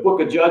 The book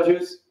of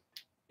Judges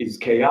is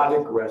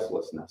chaotic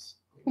restlessness.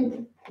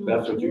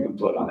 That's what you can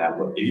put on that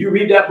book. If you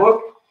read that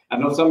book, I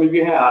know some of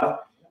you have,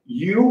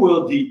 you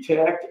will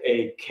detect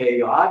a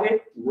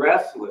chaotic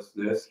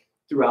restlessness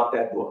throughout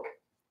that book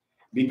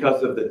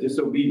because of the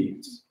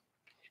disobedience.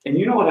 And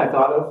you know what I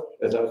thought of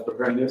as I was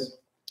preparing this?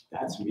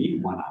 That's me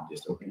when I'm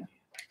disobedient.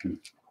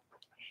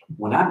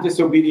 When I'm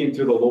disobedient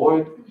to the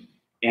Lord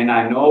and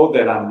I know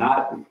that I'm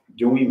not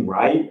doing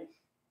right,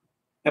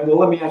 and well,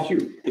 let me ask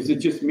you, is it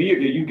just me or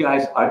do you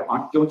guys,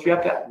 don't you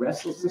have that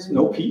restlessness,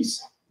 no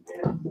peace?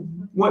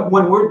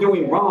 When we're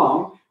doing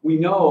wrong, we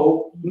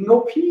know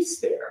no peace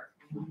there,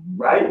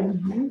 right?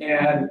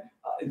 And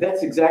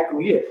that's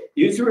exactly it.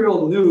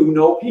 Israel knew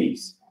no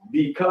peace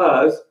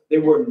because they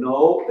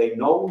no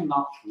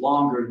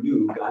longer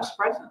knew God's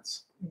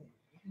presence.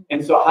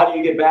 And so how do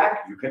you get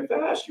back? You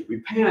confess, you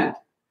repent.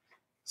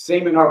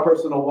 Same in our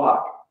personal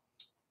walk.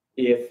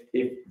 If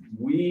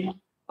we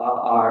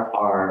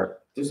are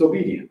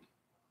disobedient,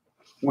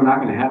 we're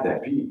not going to have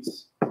that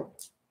peace.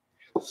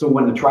 So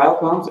when the trial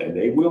comes, and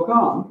they will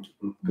come,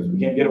 because we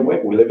can't get away,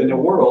 we live in a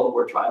world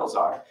where trials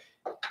are,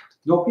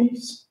 no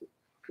peace.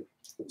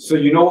 So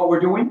you know what we're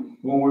doing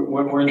when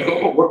we're in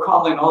trouble? We're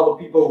calling all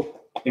the people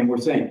and we're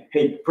saying,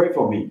 hey, pray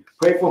for me,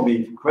 pray for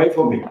me, pray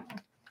for me.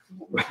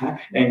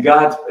 And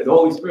the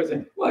Holy Spirit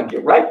saying, well,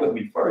 get right with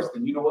me first.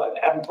 And you know what?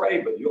 I haven't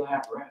prayed, but you'll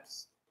have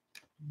rest.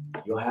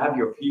 You'll have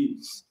your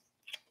peace.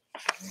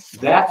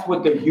 That's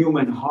what the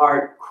human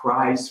heart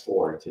cries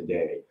for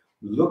today.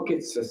 Look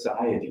at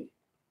society.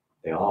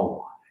 They all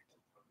want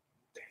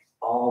it. They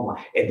all want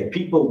it. And the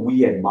people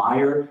we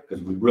admire,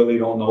 because we really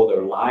don't know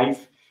their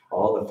life,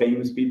 all the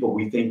famous people,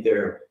 we think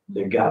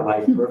they've got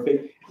life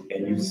perfect.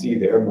 And you see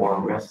they're more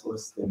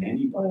restless than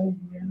anybody.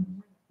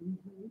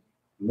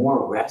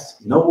 More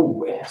rest,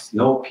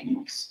 no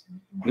peace.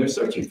 They're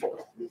searching for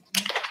it.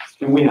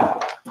 And we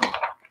have it.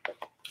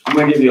 I'm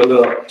going to give you a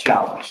little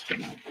challenge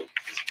tonight.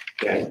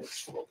 Okay?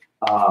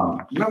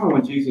 Remember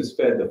when Jesus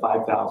fed the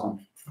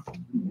 5,000?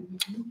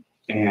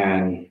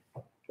 And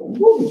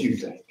what would you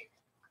think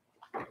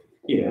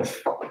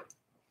if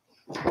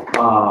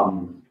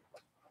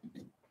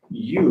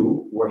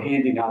you were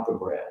handing out the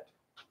bread?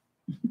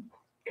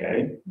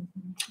 Okay?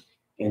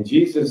 And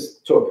Jesus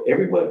took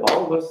everybody,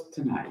 all of us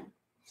tonight,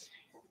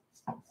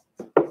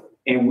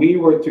 and we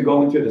were to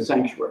go into the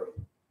sanctuary.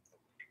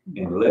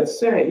 And let's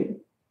say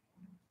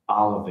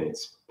all of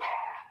it's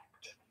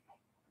packed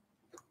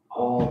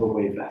all the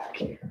way back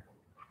here.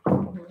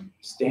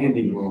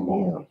 Standing room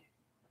only.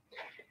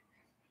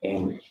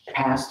 And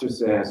pastor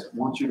says, I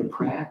want you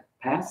to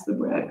pass the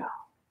bread out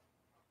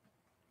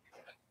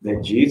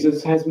that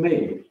Jesus has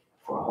made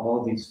for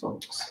all these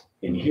folks.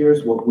 And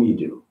here's what we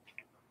do.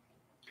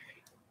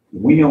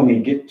 We only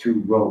get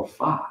to row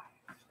 5.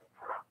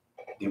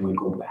 Then we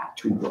go back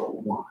to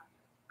row 1.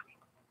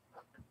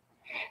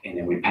 And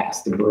then we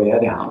pass the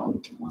bread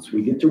out. Once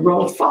we get to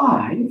row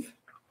 5,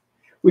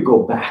 we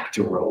go back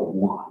to row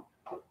 1.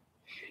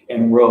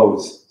 And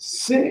rows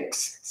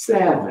 6,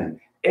 7,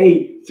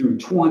 8 through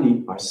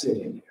 20 are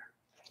sitting there.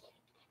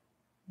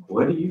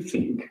 What do you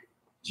think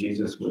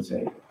Jesus would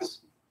say to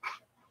us?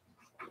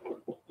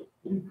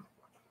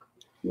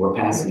 We're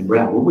passing the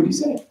bread. What would he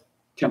say?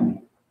 Tell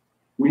me.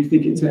 What do you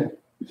think he'd say?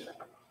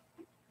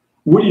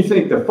 What do you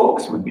think the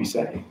folks would be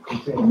saying?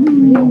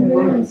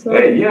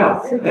 Hey,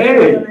 yeah.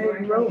 Hey,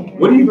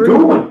 what are you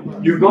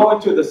doing? You're going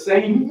to the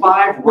same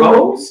 5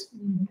 rows?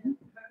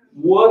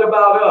 What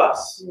about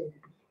us?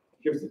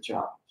 Here's the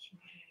challenge.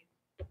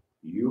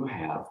 You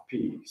have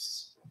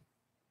peace.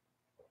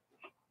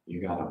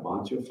 You got a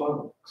bunch of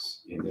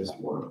folks in this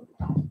world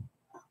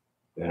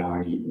that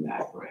aren't eating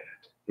that bread.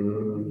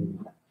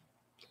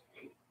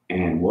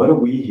 And what are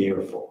we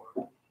here for?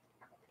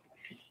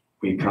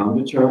 We come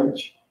to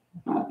church.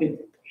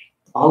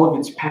 All of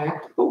it's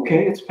packed.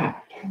 Okay, it's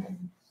packed.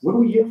 What are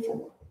we here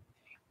for?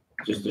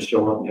 Just to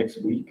show up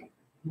next week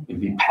and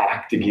be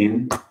packed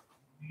again?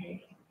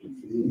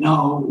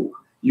 No,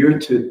 you're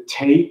to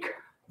take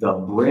the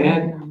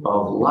bread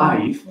of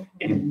life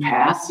and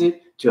pass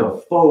it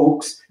to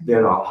folks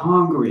that are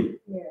hungry.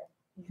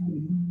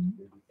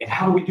 And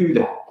how do we do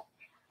that?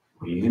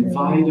 We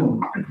invite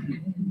them.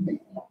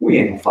 We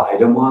invite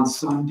them on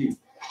Sunday.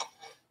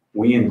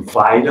 We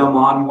invite them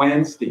on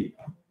Wednesday.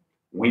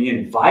 We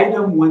invite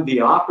them when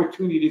the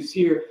opportunity is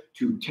here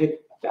to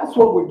take. That's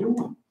what we're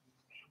doing.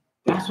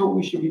 That's what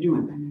we should be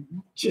doing.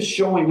 Just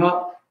showing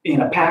up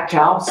in a packed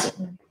house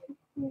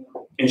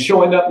and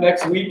showing up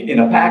next week in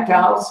a packed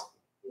house.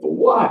 For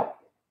what?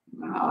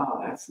 No,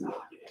 that's not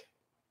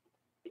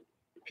it.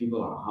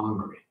 People are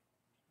hungry.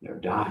 They're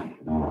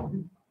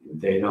dying.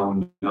 They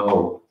don't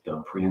know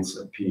the Prince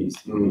of Peace.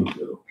 We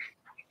do.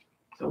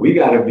 So we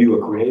got to do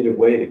a creative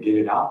way to get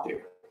it out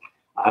there.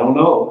 I don't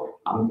know.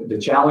 The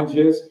challenge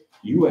is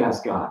you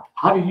ask God,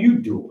 how do you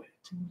do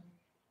it?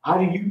 How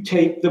do you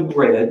take the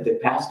bread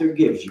that pastor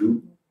gives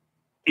you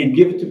and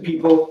give it to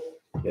people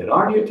that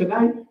aren't here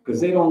tonight because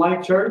they don't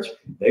like church,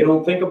 they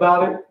don't think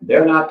about it,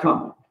 they're not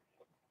coming?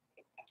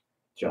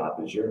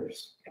 Job is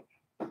yours.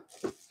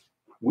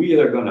 We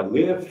either going to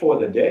live for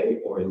the day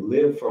or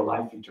live for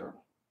life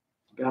eternal.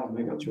 You got to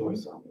make a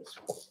choice on this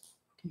one.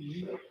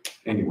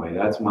 Anyway,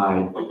 that's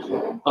my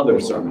other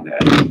sermon.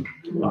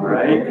 All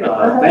right.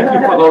 Thank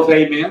you for those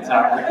amens.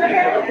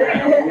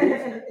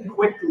 I will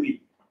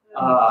quickly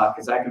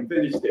because I can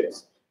finish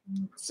this.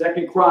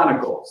 2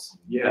 Chronicles.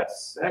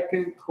 Yes,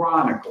 2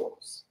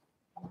 Chronicles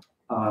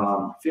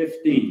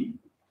 15,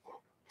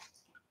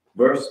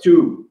 verse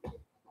 2.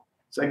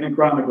 2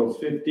 Chronicles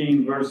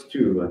 15, verse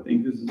 2. I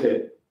think this is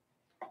it.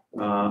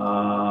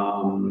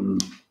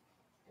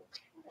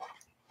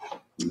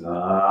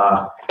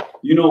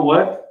 You know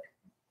what?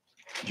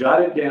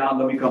 Jot it down.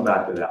 Let me come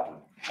back to that one.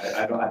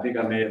 I think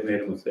I may have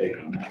made a mistake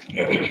on that.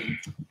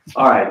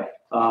 All right.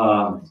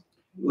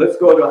 Let's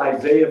go to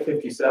Isaiah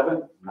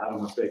 57. Not a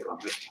mistake on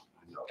this one.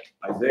 I know.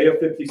 Isaiah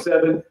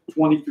 57,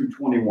 20 through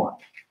 21.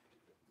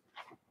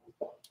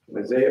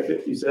 Isaiah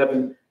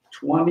 57,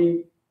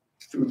 20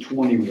 through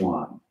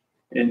 21.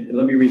 And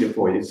let me read it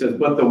for you. It says,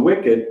 but the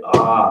wicked,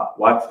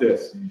 watch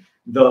this.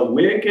 The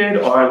wicked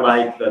are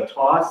like the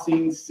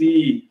tossing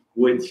sea,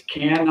 which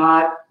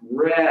cannot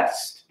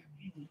rest.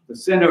 The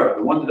sinner,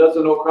 the one that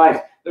doesn't know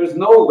Christ, there's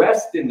no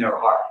rest in their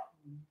heart.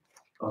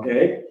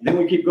 Okay? Then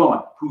we keep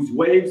going. Whose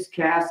waves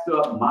cast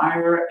up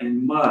mire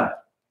and mud.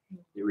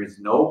 There is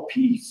no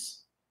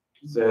peace,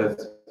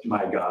 says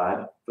my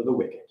God, for the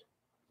wicked.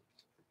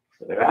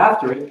 So they're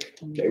after it.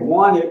 They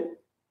want it.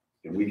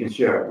 And we can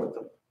share it with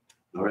them.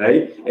 All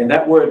right? And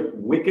that word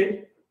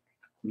wicked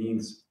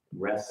means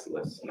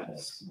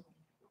restlessness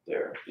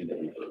there in the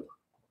Hebrew.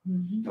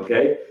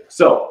 Okay?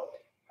 So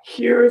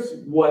here's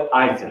what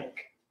I think.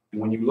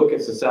 When you look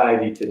at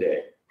society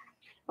today,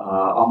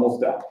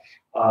 almost done.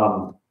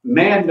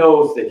 Man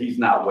knows that he's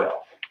not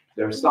well.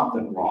 There's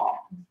something wrong.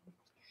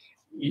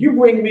 You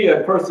bring me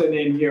a person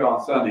in here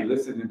on Sunday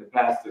listening to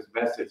pastor's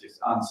message is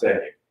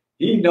unsaved.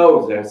 He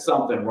knows there's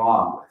something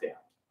wrong with him.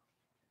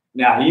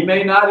 Now, he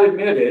may not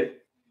admit it,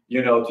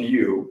 to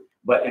you,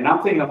 but, and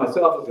I'm thinking of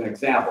myself as an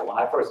example. When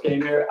I first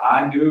came here,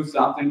 I knew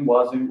something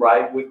wasn't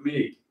right with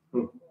me.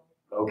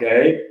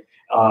 Okay?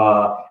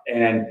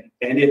 And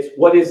it's,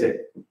 what is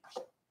it?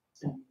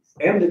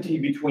 Enmity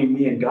between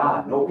me and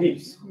God, no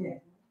peace. Yeah.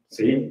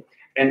 See?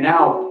 And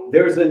now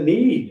there's a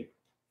need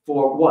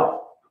for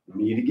what?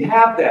 Me to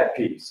have that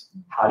peace.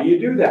 How do you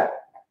do that?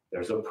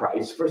 There's a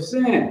price for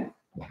sin,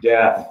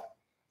 death.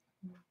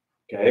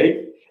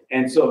 Okay?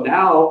 And so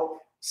now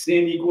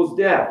sin equals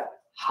death.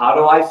 How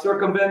do I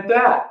circumvent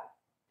that?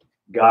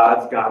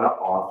 God's got to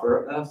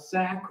offer a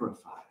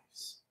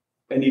sacrifice.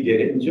 And he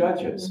did it in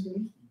Judges.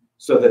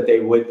 So that they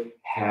would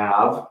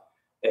have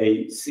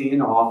a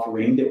sin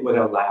offering that would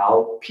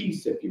allow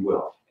peace, if you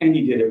will. And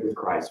he did it with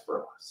Christ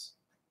for us.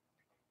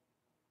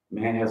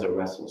 Man has a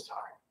restless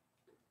heart,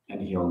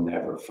 and he'll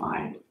never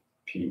find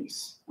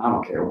peace. I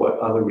don't care what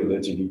other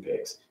religion he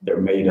picks. They're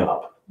made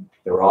up.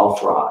 They're all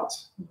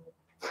frauds.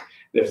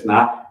 We're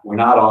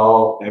not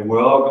all, and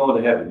we're all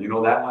going to heaven. You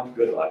know that one?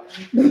 Good luck.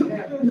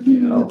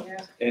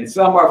 And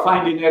some are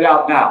finding it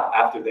out now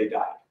after they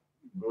die.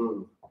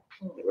 The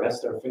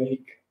rest are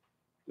fake.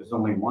 There's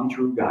only one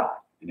true God,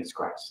 and it's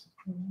Christ.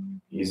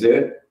 He's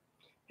it.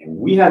 And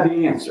we have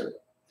the answer.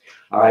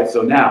 All right,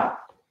 so now,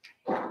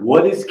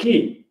 what is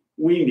key?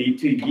 We need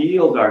to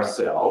yield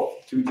ourselves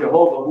to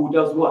Jehovah, who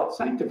does what?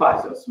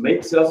 Sanctifies us,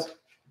 makes us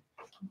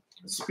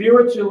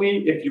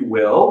spiritually, if you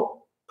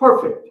will,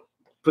 perfect.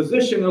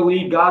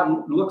 Positionally,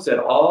 God looks at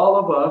all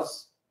of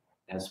us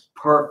as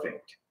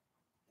perfect.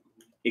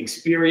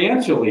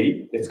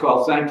 Experientially, it's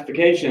called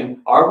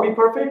sanctification. Are we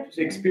perfect?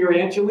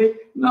 Experientially?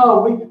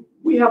 No,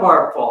 we have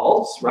our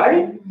faults,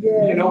 right?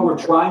 Yeah. We're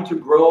trying to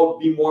grow,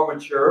 be more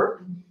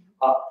mature.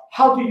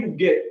 How do you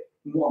get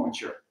more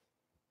mature?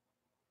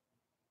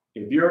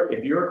 If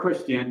you're a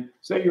Christian,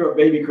 say you're a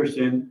baby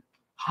Christian,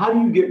 how do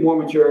you get more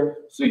mature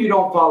so you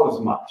don't fall as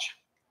much?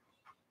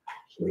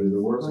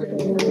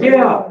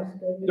 Yeah,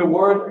 the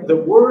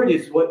word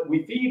is what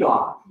we feed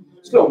on.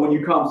 So when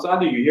you come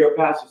Sunday, you hear a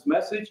pastor's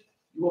message,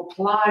 you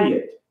apply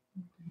it.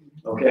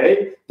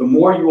 Okay? The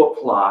more you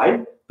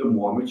apply, the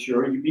more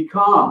mature you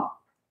become.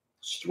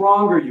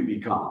 Stronger you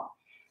become.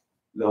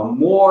 The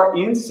more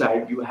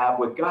insight you have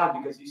with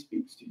God because he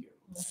speaks to you.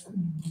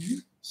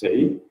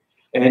 See?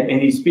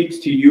 And he speaks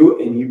to you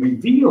and he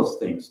reveals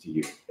things to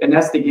you. And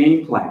that's the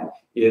game plan,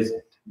 is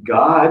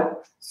God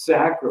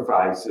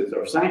sacrifices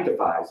or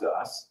sanctifies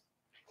us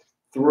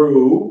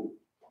through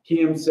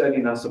him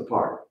setting us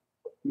apart.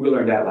 We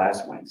learned that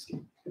last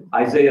Wednesday.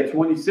 Isaiah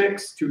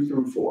 26, 2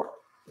 through 4.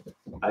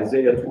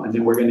 Isaiah 20, and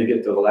then we're going to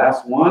get to the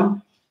last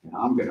one. And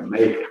I'm going to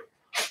make it,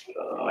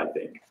 I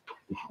think.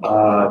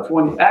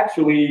 20,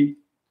 actually,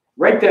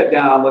 write that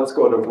down. Let's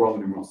go to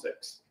Roman numeral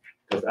 6.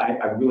 Because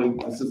I really,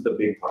 this is the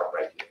big part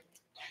right here.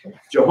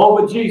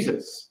 Jehovah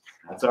Jesus,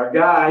 that's our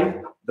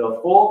guy, the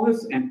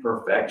fullness and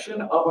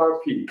perfection of our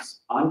peace,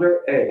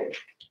 under A.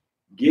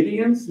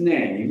 Gideon's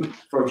name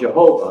for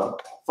Jehovah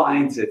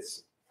finds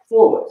its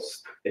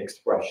fullest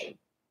expression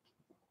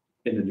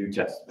in the New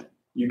Testament.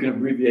 You can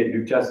abbreviate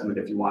New Testament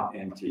if you want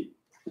NT.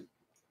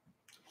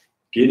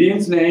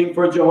 Gideon's name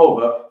for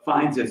Jehovah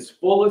finds its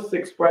fullest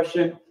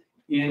expression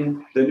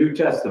in the New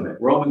Testament.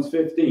 Romans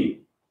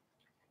 15,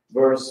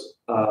 verse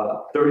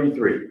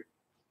 33.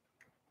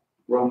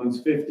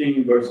 Romans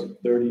 15, verse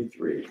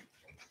 33.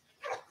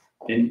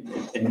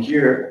 And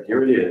here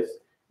it is,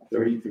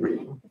 33.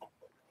 It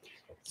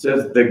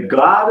says, the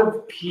God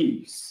of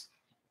peace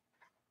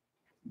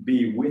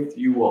be with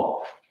you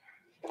all.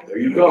 There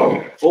you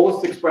go,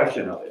 fullest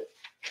expression of it.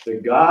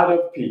 The God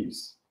of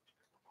peace.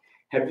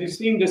 Have you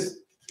seen this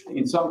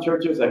in some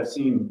churches? I've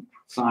seen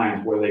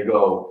signs where they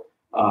go,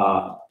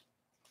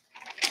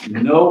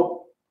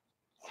 no,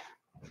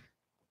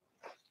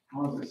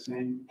 how is it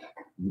saying?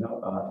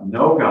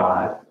 No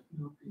God.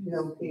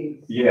 No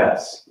peace.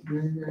 Yes.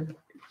 Mhm.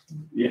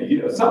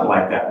 Yeah, something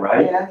like that,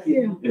 right?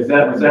 Yeah. Was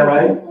that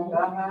right?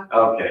 Uh-huh.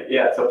 Okay,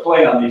 yeah, it's a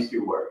play on these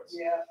two words.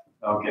 Yeah.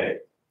 Okay.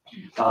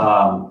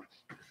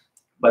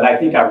 But I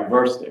think I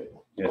reversed it.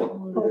 Yeah,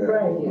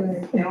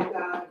 Right. No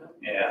God.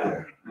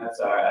 yeah, that's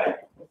all right.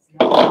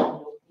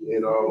 You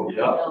know,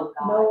 Yep.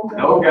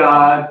 No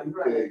God,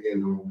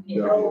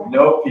 no.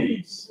 no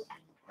peace.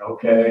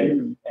 Okay,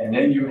 and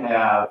then you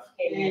have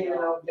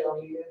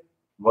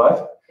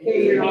what?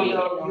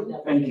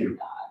 Thank you.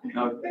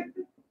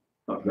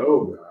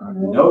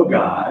 No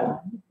God,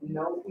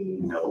 No peace.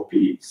 no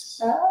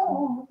peace.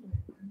 Oh.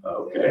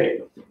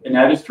 Okay, and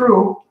that is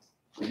true.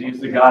 He's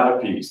the God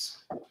of peace.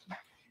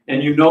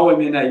 And you know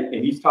him and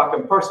he's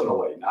talking personal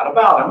way, not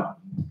about him,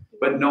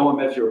 but know him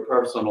as your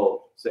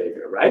personal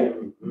savior, right?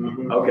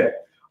 Okay,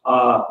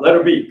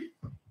 letter B.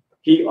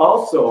 He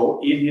also,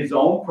 in his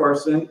own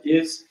person,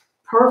 is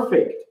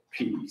perfect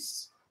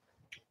peace.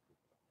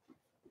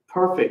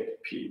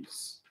 Perfect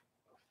peace.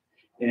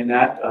 And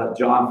that,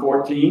 John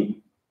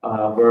 14,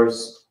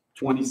 verse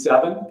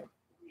 27.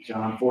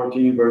 John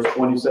 14, verse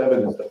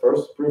 27 is the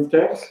first proof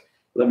text.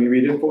 Let me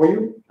read it for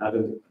you out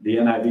of the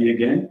NIV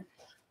again.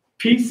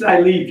 Peace I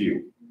leave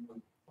you.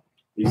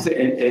 You say,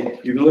 and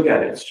you can look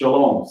at it, it's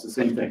shalom, it's the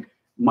same thing.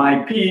 My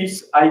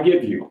peace I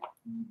give you.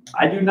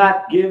 I do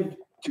not give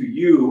to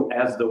you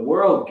as the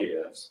world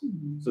gives.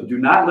 So do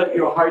not let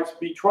your hearts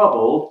be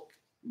troubled.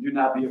 Do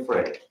not be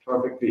afraid.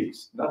 Perfect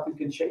peace. Nothing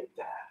can shake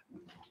that.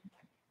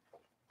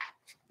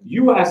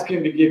 You ask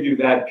him to give you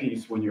that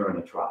peace when you're in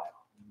a trial.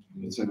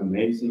 It's an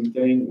amazing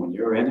thing when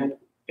you're in it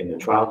and the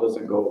trial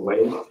doesn't go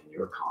away and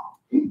you're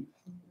calm.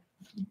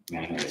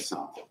 Man, it's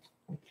something.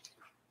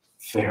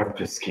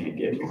 Therapists can't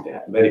give you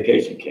that.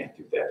 Medication can't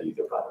do that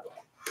either, by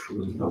the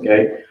way.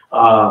 Okay?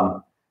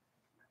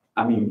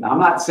 I mean, I'm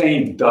not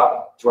saying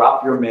drop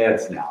your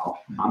meds now.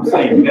 I'm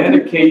saying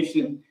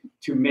medication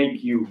to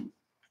make you,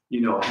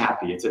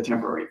 happy. It's a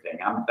temporary thing.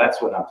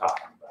 That's what I'm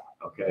talking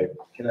about. Okay?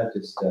 Can I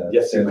just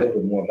Yes, say a you little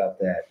bit more about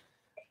that?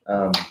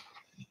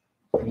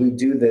 We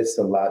do this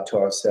a lot to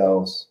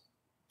ourselves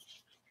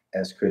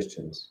as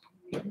Christians,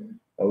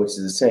 which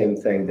is the same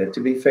thing that, to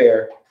be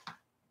fair,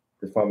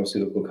 the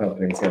pharmaceutical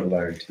companies have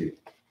learned too.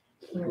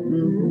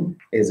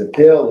 Is a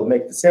pill will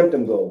make the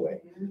symptom go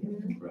away,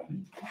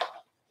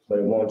 but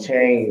it won't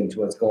change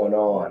what's going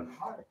on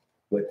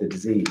with the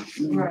disease.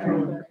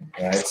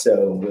 Right?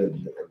 So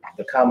with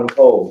the common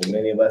cold, and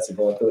many of us are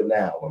going through it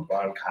now, or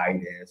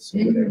bronchitis,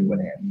 or whatever, what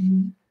have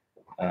you.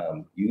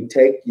 You can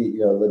take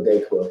your little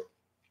Dayquil,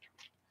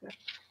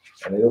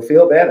 and it'll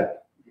feel better.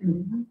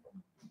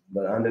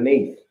 But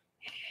underneath,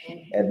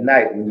 at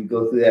night, when you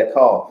go through that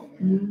cough,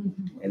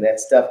 and that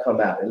stuff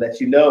come out, it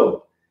lets you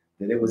know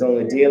that it was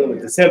only dealing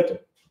with the symptom.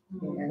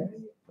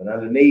 But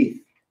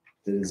underneath,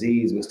 the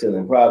disease was still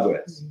in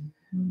progress.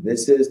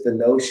 This is the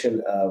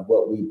notion of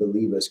what we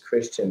believe as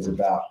Christians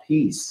about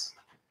peace.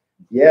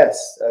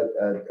 Yes,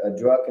 a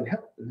drug can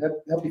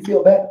help you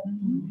feel better.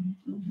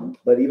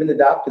 But even the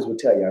doctors will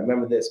tell you. I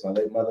remember this, my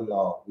late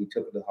mother-in-law, we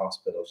took her to the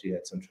hospital. She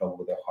had some trouble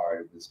with her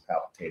heart. It was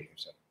palpitating or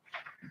something.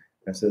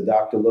 And so the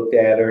doctor looked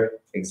at her,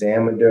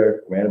 examined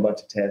her, ran a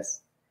bunch of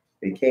tests.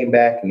 He came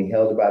back and he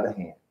held her by the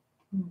hand.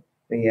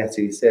 And he asked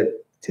her, he said,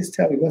 just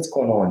tell me what's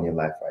going on in your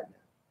life right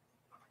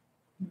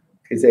now.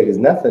 He said, there's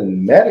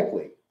nothing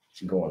medically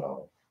going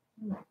on.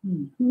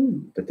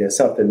 But there's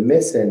something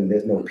missing.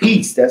 There's no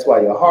peace. That's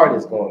why your heart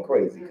is going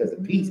crazy, because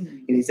of peace.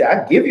 And he said, I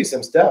can give you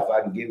some stuff.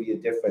 I can give you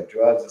different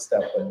drugs and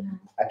stuff, but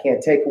I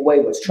can't take away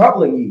what's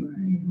troubling you.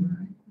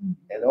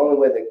 And the only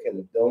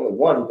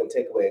one who can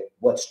take away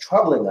what's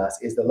troubling us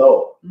is the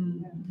Lord.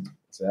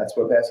 So that's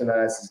where Pastor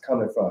Nice is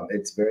coming from.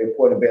 It's very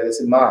important to bear this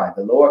in mind.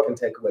 The Lord can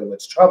take away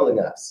what's troubling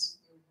us.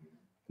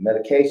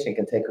 Medication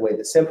can take away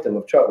the symptom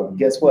of trouble. But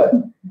guess what?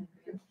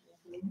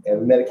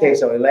 And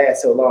medication only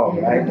lasts so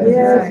long, right?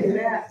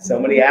 Yeah. So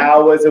many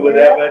hours or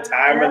whatever,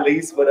 time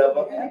release,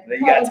 whatever. Then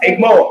you gotta take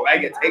more,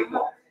 right? You gotta take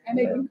more. And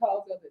it can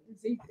cause other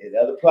diseases. The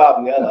other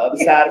problem, the other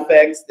side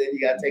effects, then you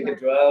gotta take a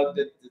drug,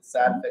 the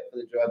side effect for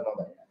the drug and all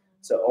that.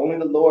 So only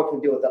the Lord can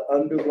deal with the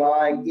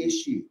underlying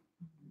issue,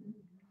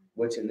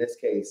 which in this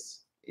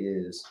case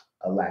is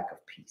a lack of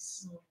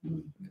peace.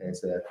 Okay,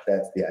 so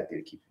that's the idea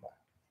to keep in mind.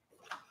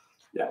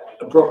 Yeah,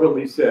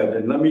 appropriately said.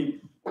 And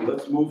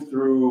let's move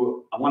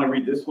through. I want to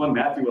read this one,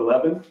 Matthew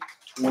 11,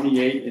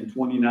 28 and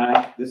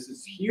 29. This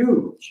is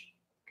huge.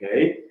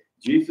 Okay?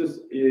 Jesus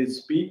is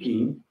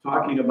speaking,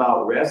 talking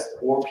about rest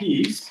or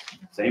peace,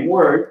 same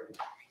word. It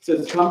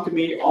says, come to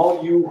me,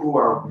 all you who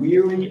are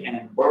weary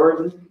and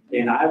burdened,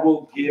 and I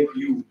will give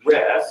you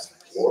rest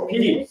or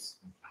peace.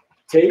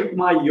 Take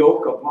my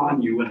yoke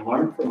upon you and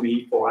learn from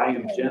me, for I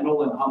am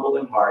gentle and humble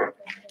in heart,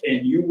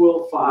 and you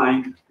will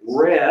find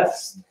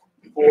rest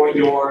for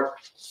your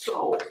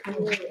soul.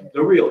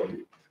 The real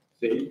you,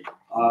 see?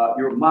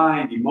 Your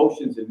mind,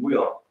 emotions, and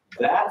will.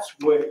 That's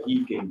what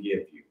he can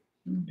give you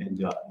and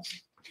does.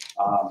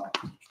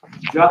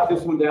 Jot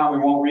this one down. We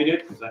won't read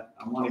it because I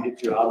want to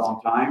get you out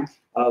on time.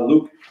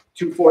 Luke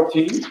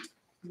 2:14.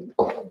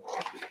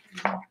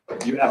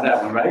 You have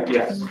that one, right?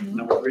 Yes.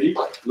 Number 3,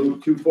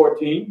 Luke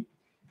 2:14.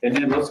 And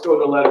then let's go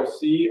to letter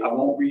C. I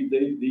won't read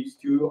these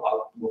two.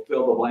 We'll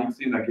fill the blanks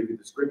in. I'll give you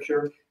the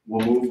scripture.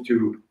 We'll move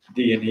to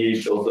D and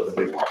E. Those are the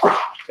big ones.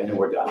 And then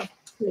we're done.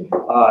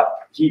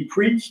 He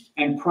preached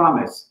and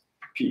promised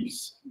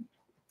peace.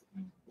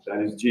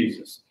 That is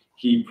Jesus.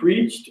 He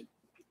preached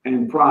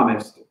and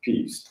promised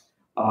peace.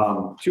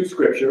 2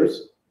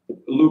 scriptures.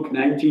 Luke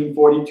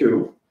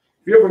 19:42.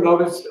 Have you ever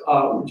noticed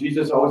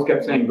Jesus always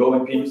kept saying, go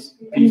in peace?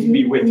 Peace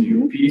be with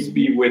you. Peace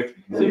be with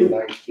you.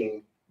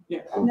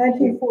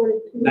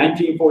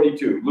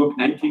 1942. Luke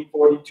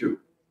 19:42.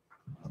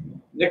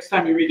 Next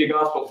time you read the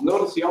Gospels,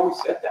 notice he always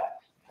said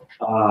that.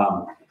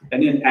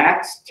 And then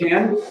Acts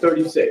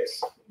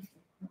 10:36.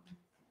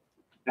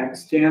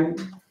 Acts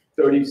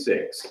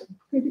 10:36.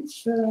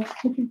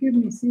 Could you give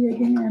me C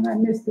again? I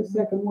missed the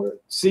second word.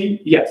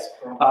 See, yes.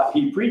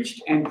 He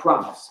preached and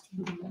promised.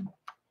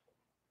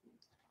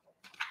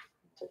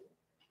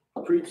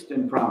 Preached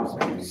and promised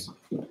peace.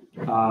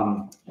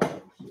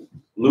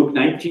 Luke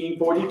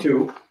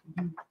 19:42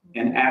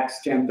 and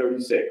Acts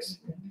 10:36.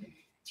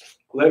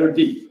 Letter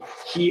D.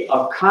 He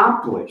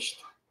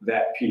accomplished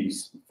that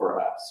peace for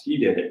us. He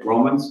did it.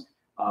 Romans,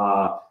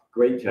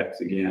 great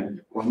text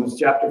again. Romans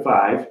chapter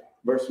 5,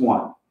 verse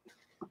 1.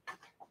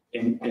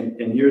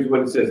 And here's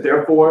what it says.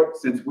 Therefore,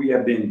 since we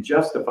have been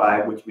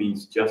justified, which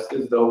means just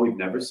as though we've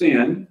never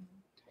sinned,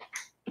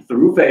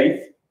 through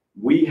faith,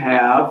 we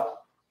have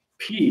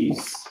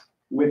peace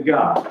with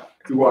God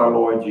through our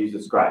Lord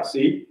Jesus Christ.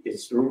 See,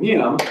 it's through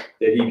him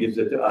that he gives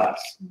it to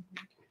us.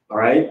 All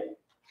right.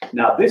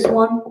 Now, this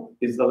one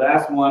is the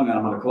last one, and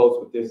I'm going to close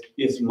with this.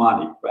 It's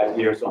money right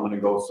here, so I'm going to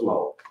go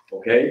slow.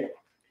 Okay.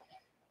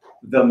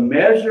 The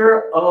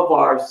measure of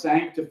our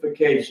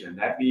sanctification,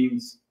 that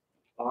means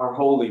our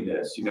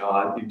holiness,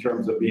 in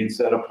terms of being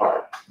set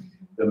apart.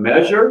 The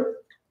measure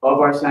of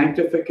our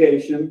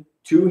sanctification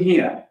to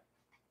him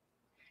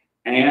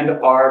and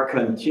our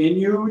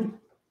continued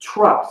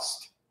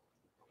trust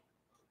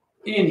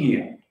in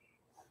him.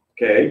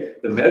 Okay,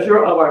 the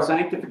measure of our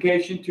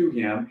sanctification to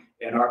him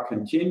and our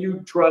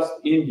continued trust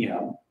in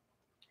him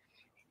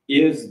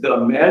is the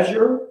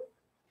measure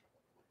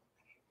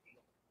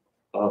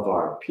of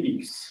our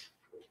peace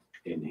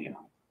in him.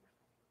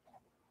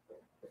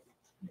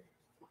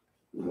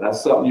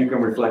 That's something you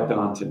can reflect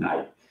on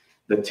tonight.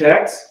 The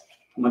text,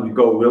 I'm going to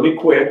go really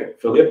quick.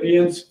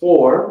 Philippians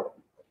 4,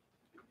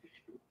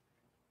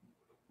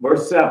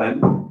 verse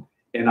 7.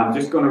 And I'm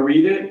just going to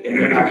read it, and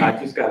then I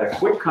just got a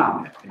quick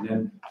comment, and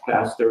then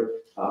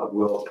Pastor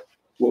will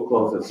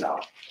close us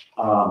out.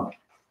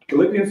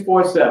 Philippians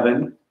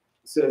 4:7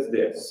 says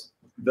this: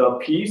 the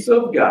peace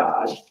of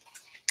God,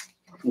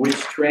 which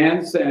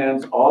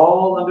transcends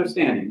all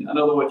understanding. In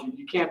other words,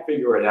 you can't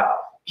figure it out,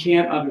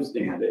 can't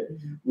understand it,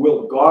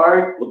 will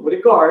guard, look what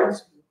it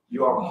guards,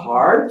 your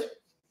heart,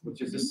 which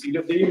is the seat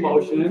of the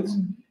emotions,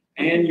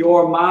 and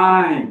your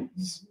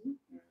minds.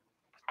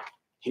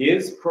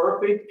 His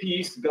perfect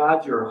peace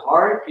guards your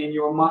heart and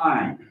your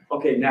mind.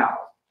 Okay, now,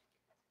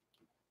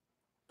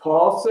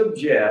 Paul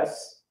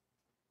suggests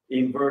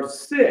in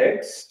verse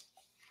 6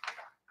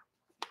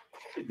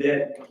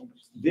 that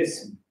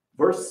this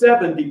verse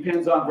 7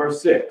 depends on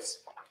verse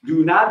 6.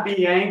 Do not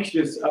be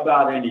anxious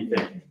about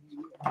anything,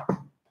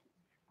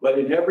 but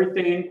in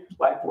everything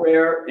by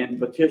prayer and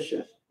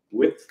petition,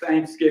 with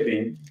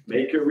thanksgiving,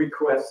 make your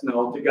requests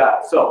known to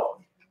God.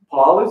 So,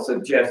 Paul is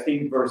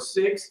suggesting verse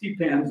 6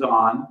 depends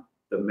on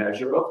the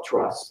measure of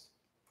trust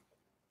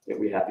that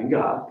we have in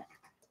God.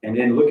 And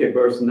then look at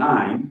verse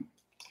 9.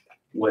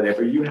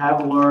 Whatever you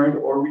have learned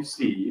or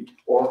received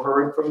or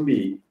heard from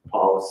me,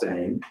 Paul is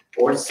saying,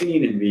 or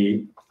seen in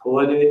me,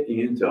 put it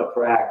into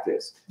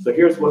practice. So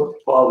here's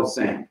what Paul is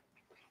saying.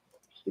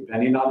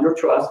 Depending on your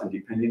trust and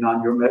depending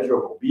on your measure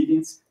of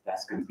obedience,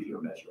 that's going to be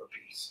your measure of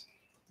peace.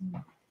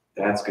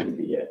 That's going to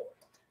be it.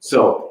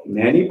 So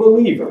many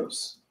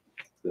believers,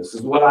 this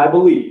is what I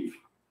believe,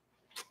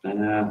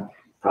 and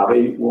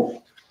probably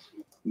will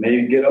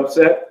maybe get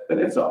upset, but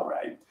it's all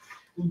right.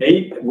 I'm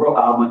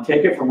going to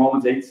take it from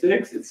Romans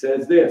 8:6. It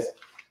says this: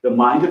 the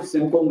mind of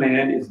sinful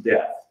man is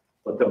death,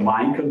 but the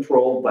mind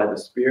controlled by the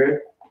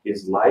Spirit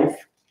is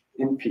life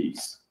and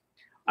peace.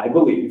 I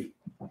believe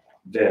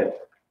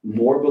that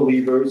more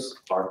believers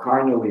are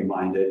carnally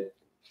minded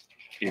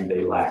and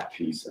they lack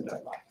peace in their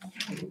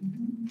life.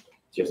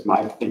 Just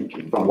my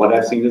thinking from what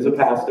I've seen as a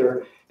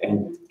pastor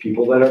and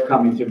people that are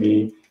coming to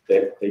me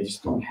that they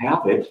just don't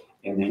have it.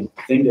 And the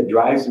thing that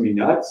drives me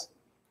nuts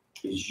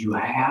is you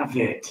have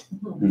it.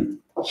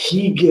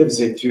 He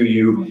gives it to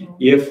you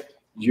if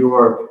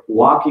you're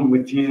walking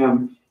with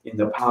him in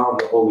the power of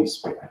the Holy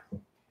Spirit.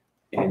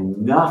 And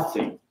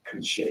nothing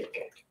can shake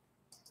it.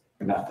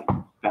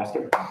 Nothing.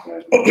 Pastor?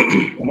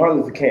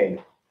 Martin Luther King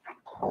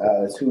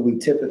is who we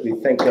typically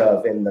think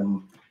of in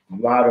the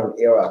modern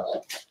era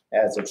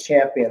as a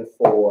champion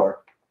for,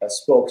 a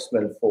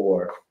spokesman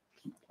for,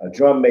 a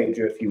drum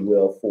major, if you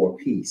will, for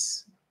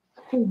peace.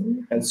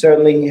 And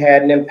certainly he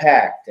had an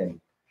impact,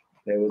 and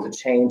there was a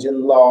change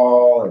in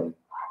law, and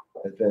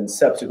there's been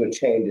subsequent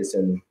changes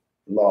in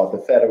law at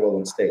the federal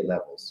and state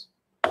levels.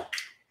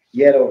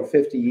 Yet over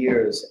 50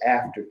 years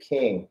after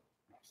King,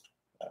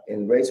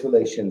 in race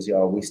relations,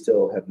 y'all, we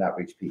still have not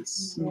reached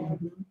peace.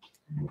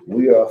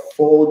 We are a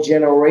full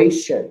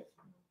generation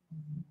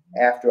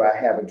after I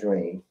Have a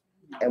Dream,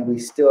 and we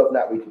still have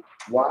not reached.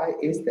 Why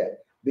is that?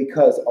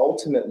 Because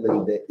ultimately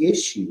the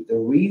issue, the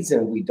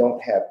reason we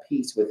don't have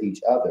peace with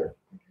each other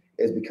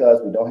is because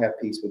we don't have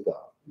peace with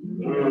God.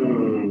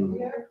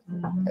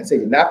 And so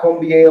you're not going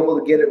to be able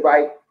to get it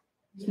right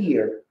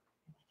here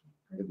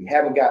if we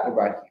haven't gotten it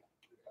right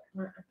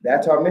here.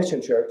 That's our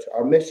mission, church.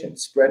 Our mission,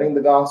 spreading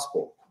the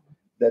gospel,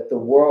 that the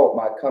world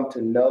might come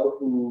to know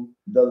who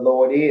the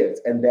Lord is,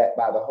 and that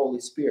by the Holy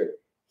Spirit,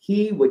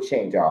 he would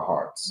change our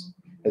hearts.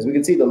 As we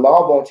can see, the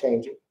law won't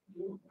change it.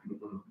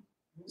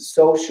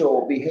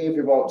 Social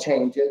behavior won't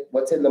change it.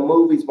 What's in the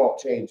movies won't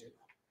change it.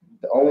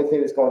 The only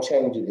thing that's going to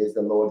change it is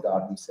the Lord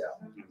God himself.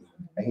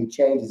 And he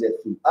changes it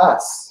through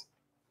us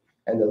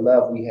and the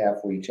love we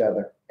have for each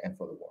other and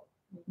for the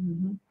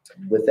world.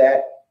 With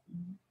that,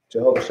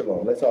 Jehovah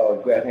Shalom. Let's all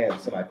grab hands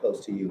with somebody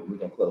close to you. We're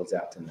going to close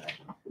out tonight.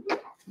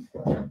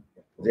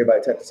 Is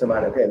everybody touching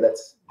somebody? Okay,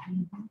 let's.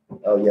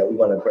 Oh, yeah, we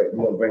want to pray. We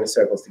want to bring the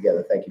circles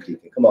together. Thank you,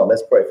 Deacon. Come on,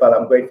 let's pray. Father,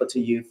 I'm grateful to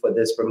you for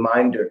this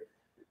reminder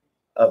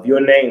of your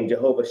name,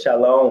 Jehovah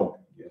Shalom.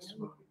 Yes,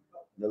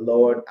 the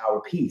Lord,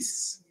 our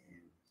peace.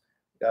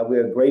 God, we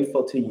are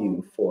grateful to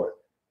you for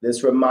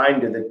this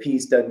reminder that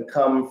peace doesn't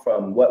come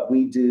from what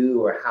we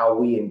do or how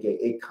we engage.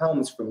 It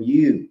comes from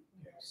you,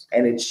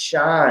 and it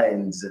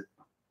shines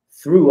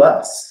through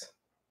us,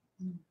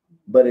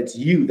 but it's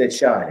you that's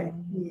shining.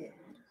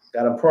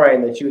 God, I'm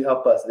praying that you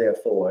help us,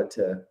 therefore,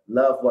 to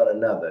love one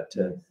another,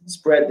 to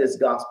spread this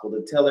gospel,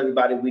 to tell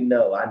everybody we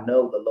know, I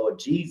know the Lord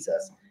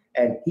Jesus,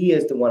 and he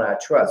is the one I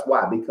trust.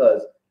 Why?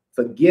 Because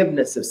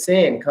forgiveness of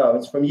sin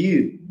comes from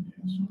you.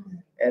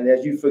 And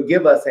as you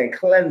forgive us and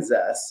cleanse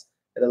us,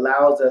 it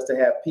allows us to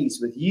have peace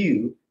with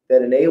you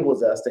that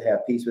enables us to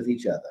have peace with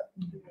each other.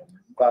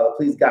 Father,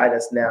 please guide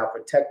us now.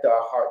 Protect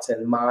our hearts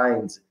and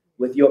minds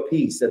with your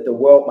peace, that the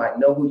world might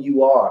know who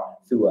you are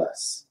through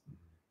us.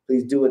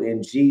 Please do it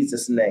in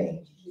Jesus'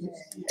 name.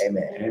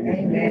 Amen.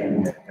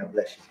 Amen. God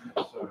bless you.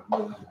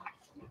 All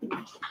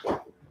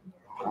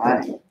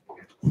right.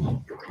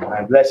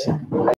 God bless you.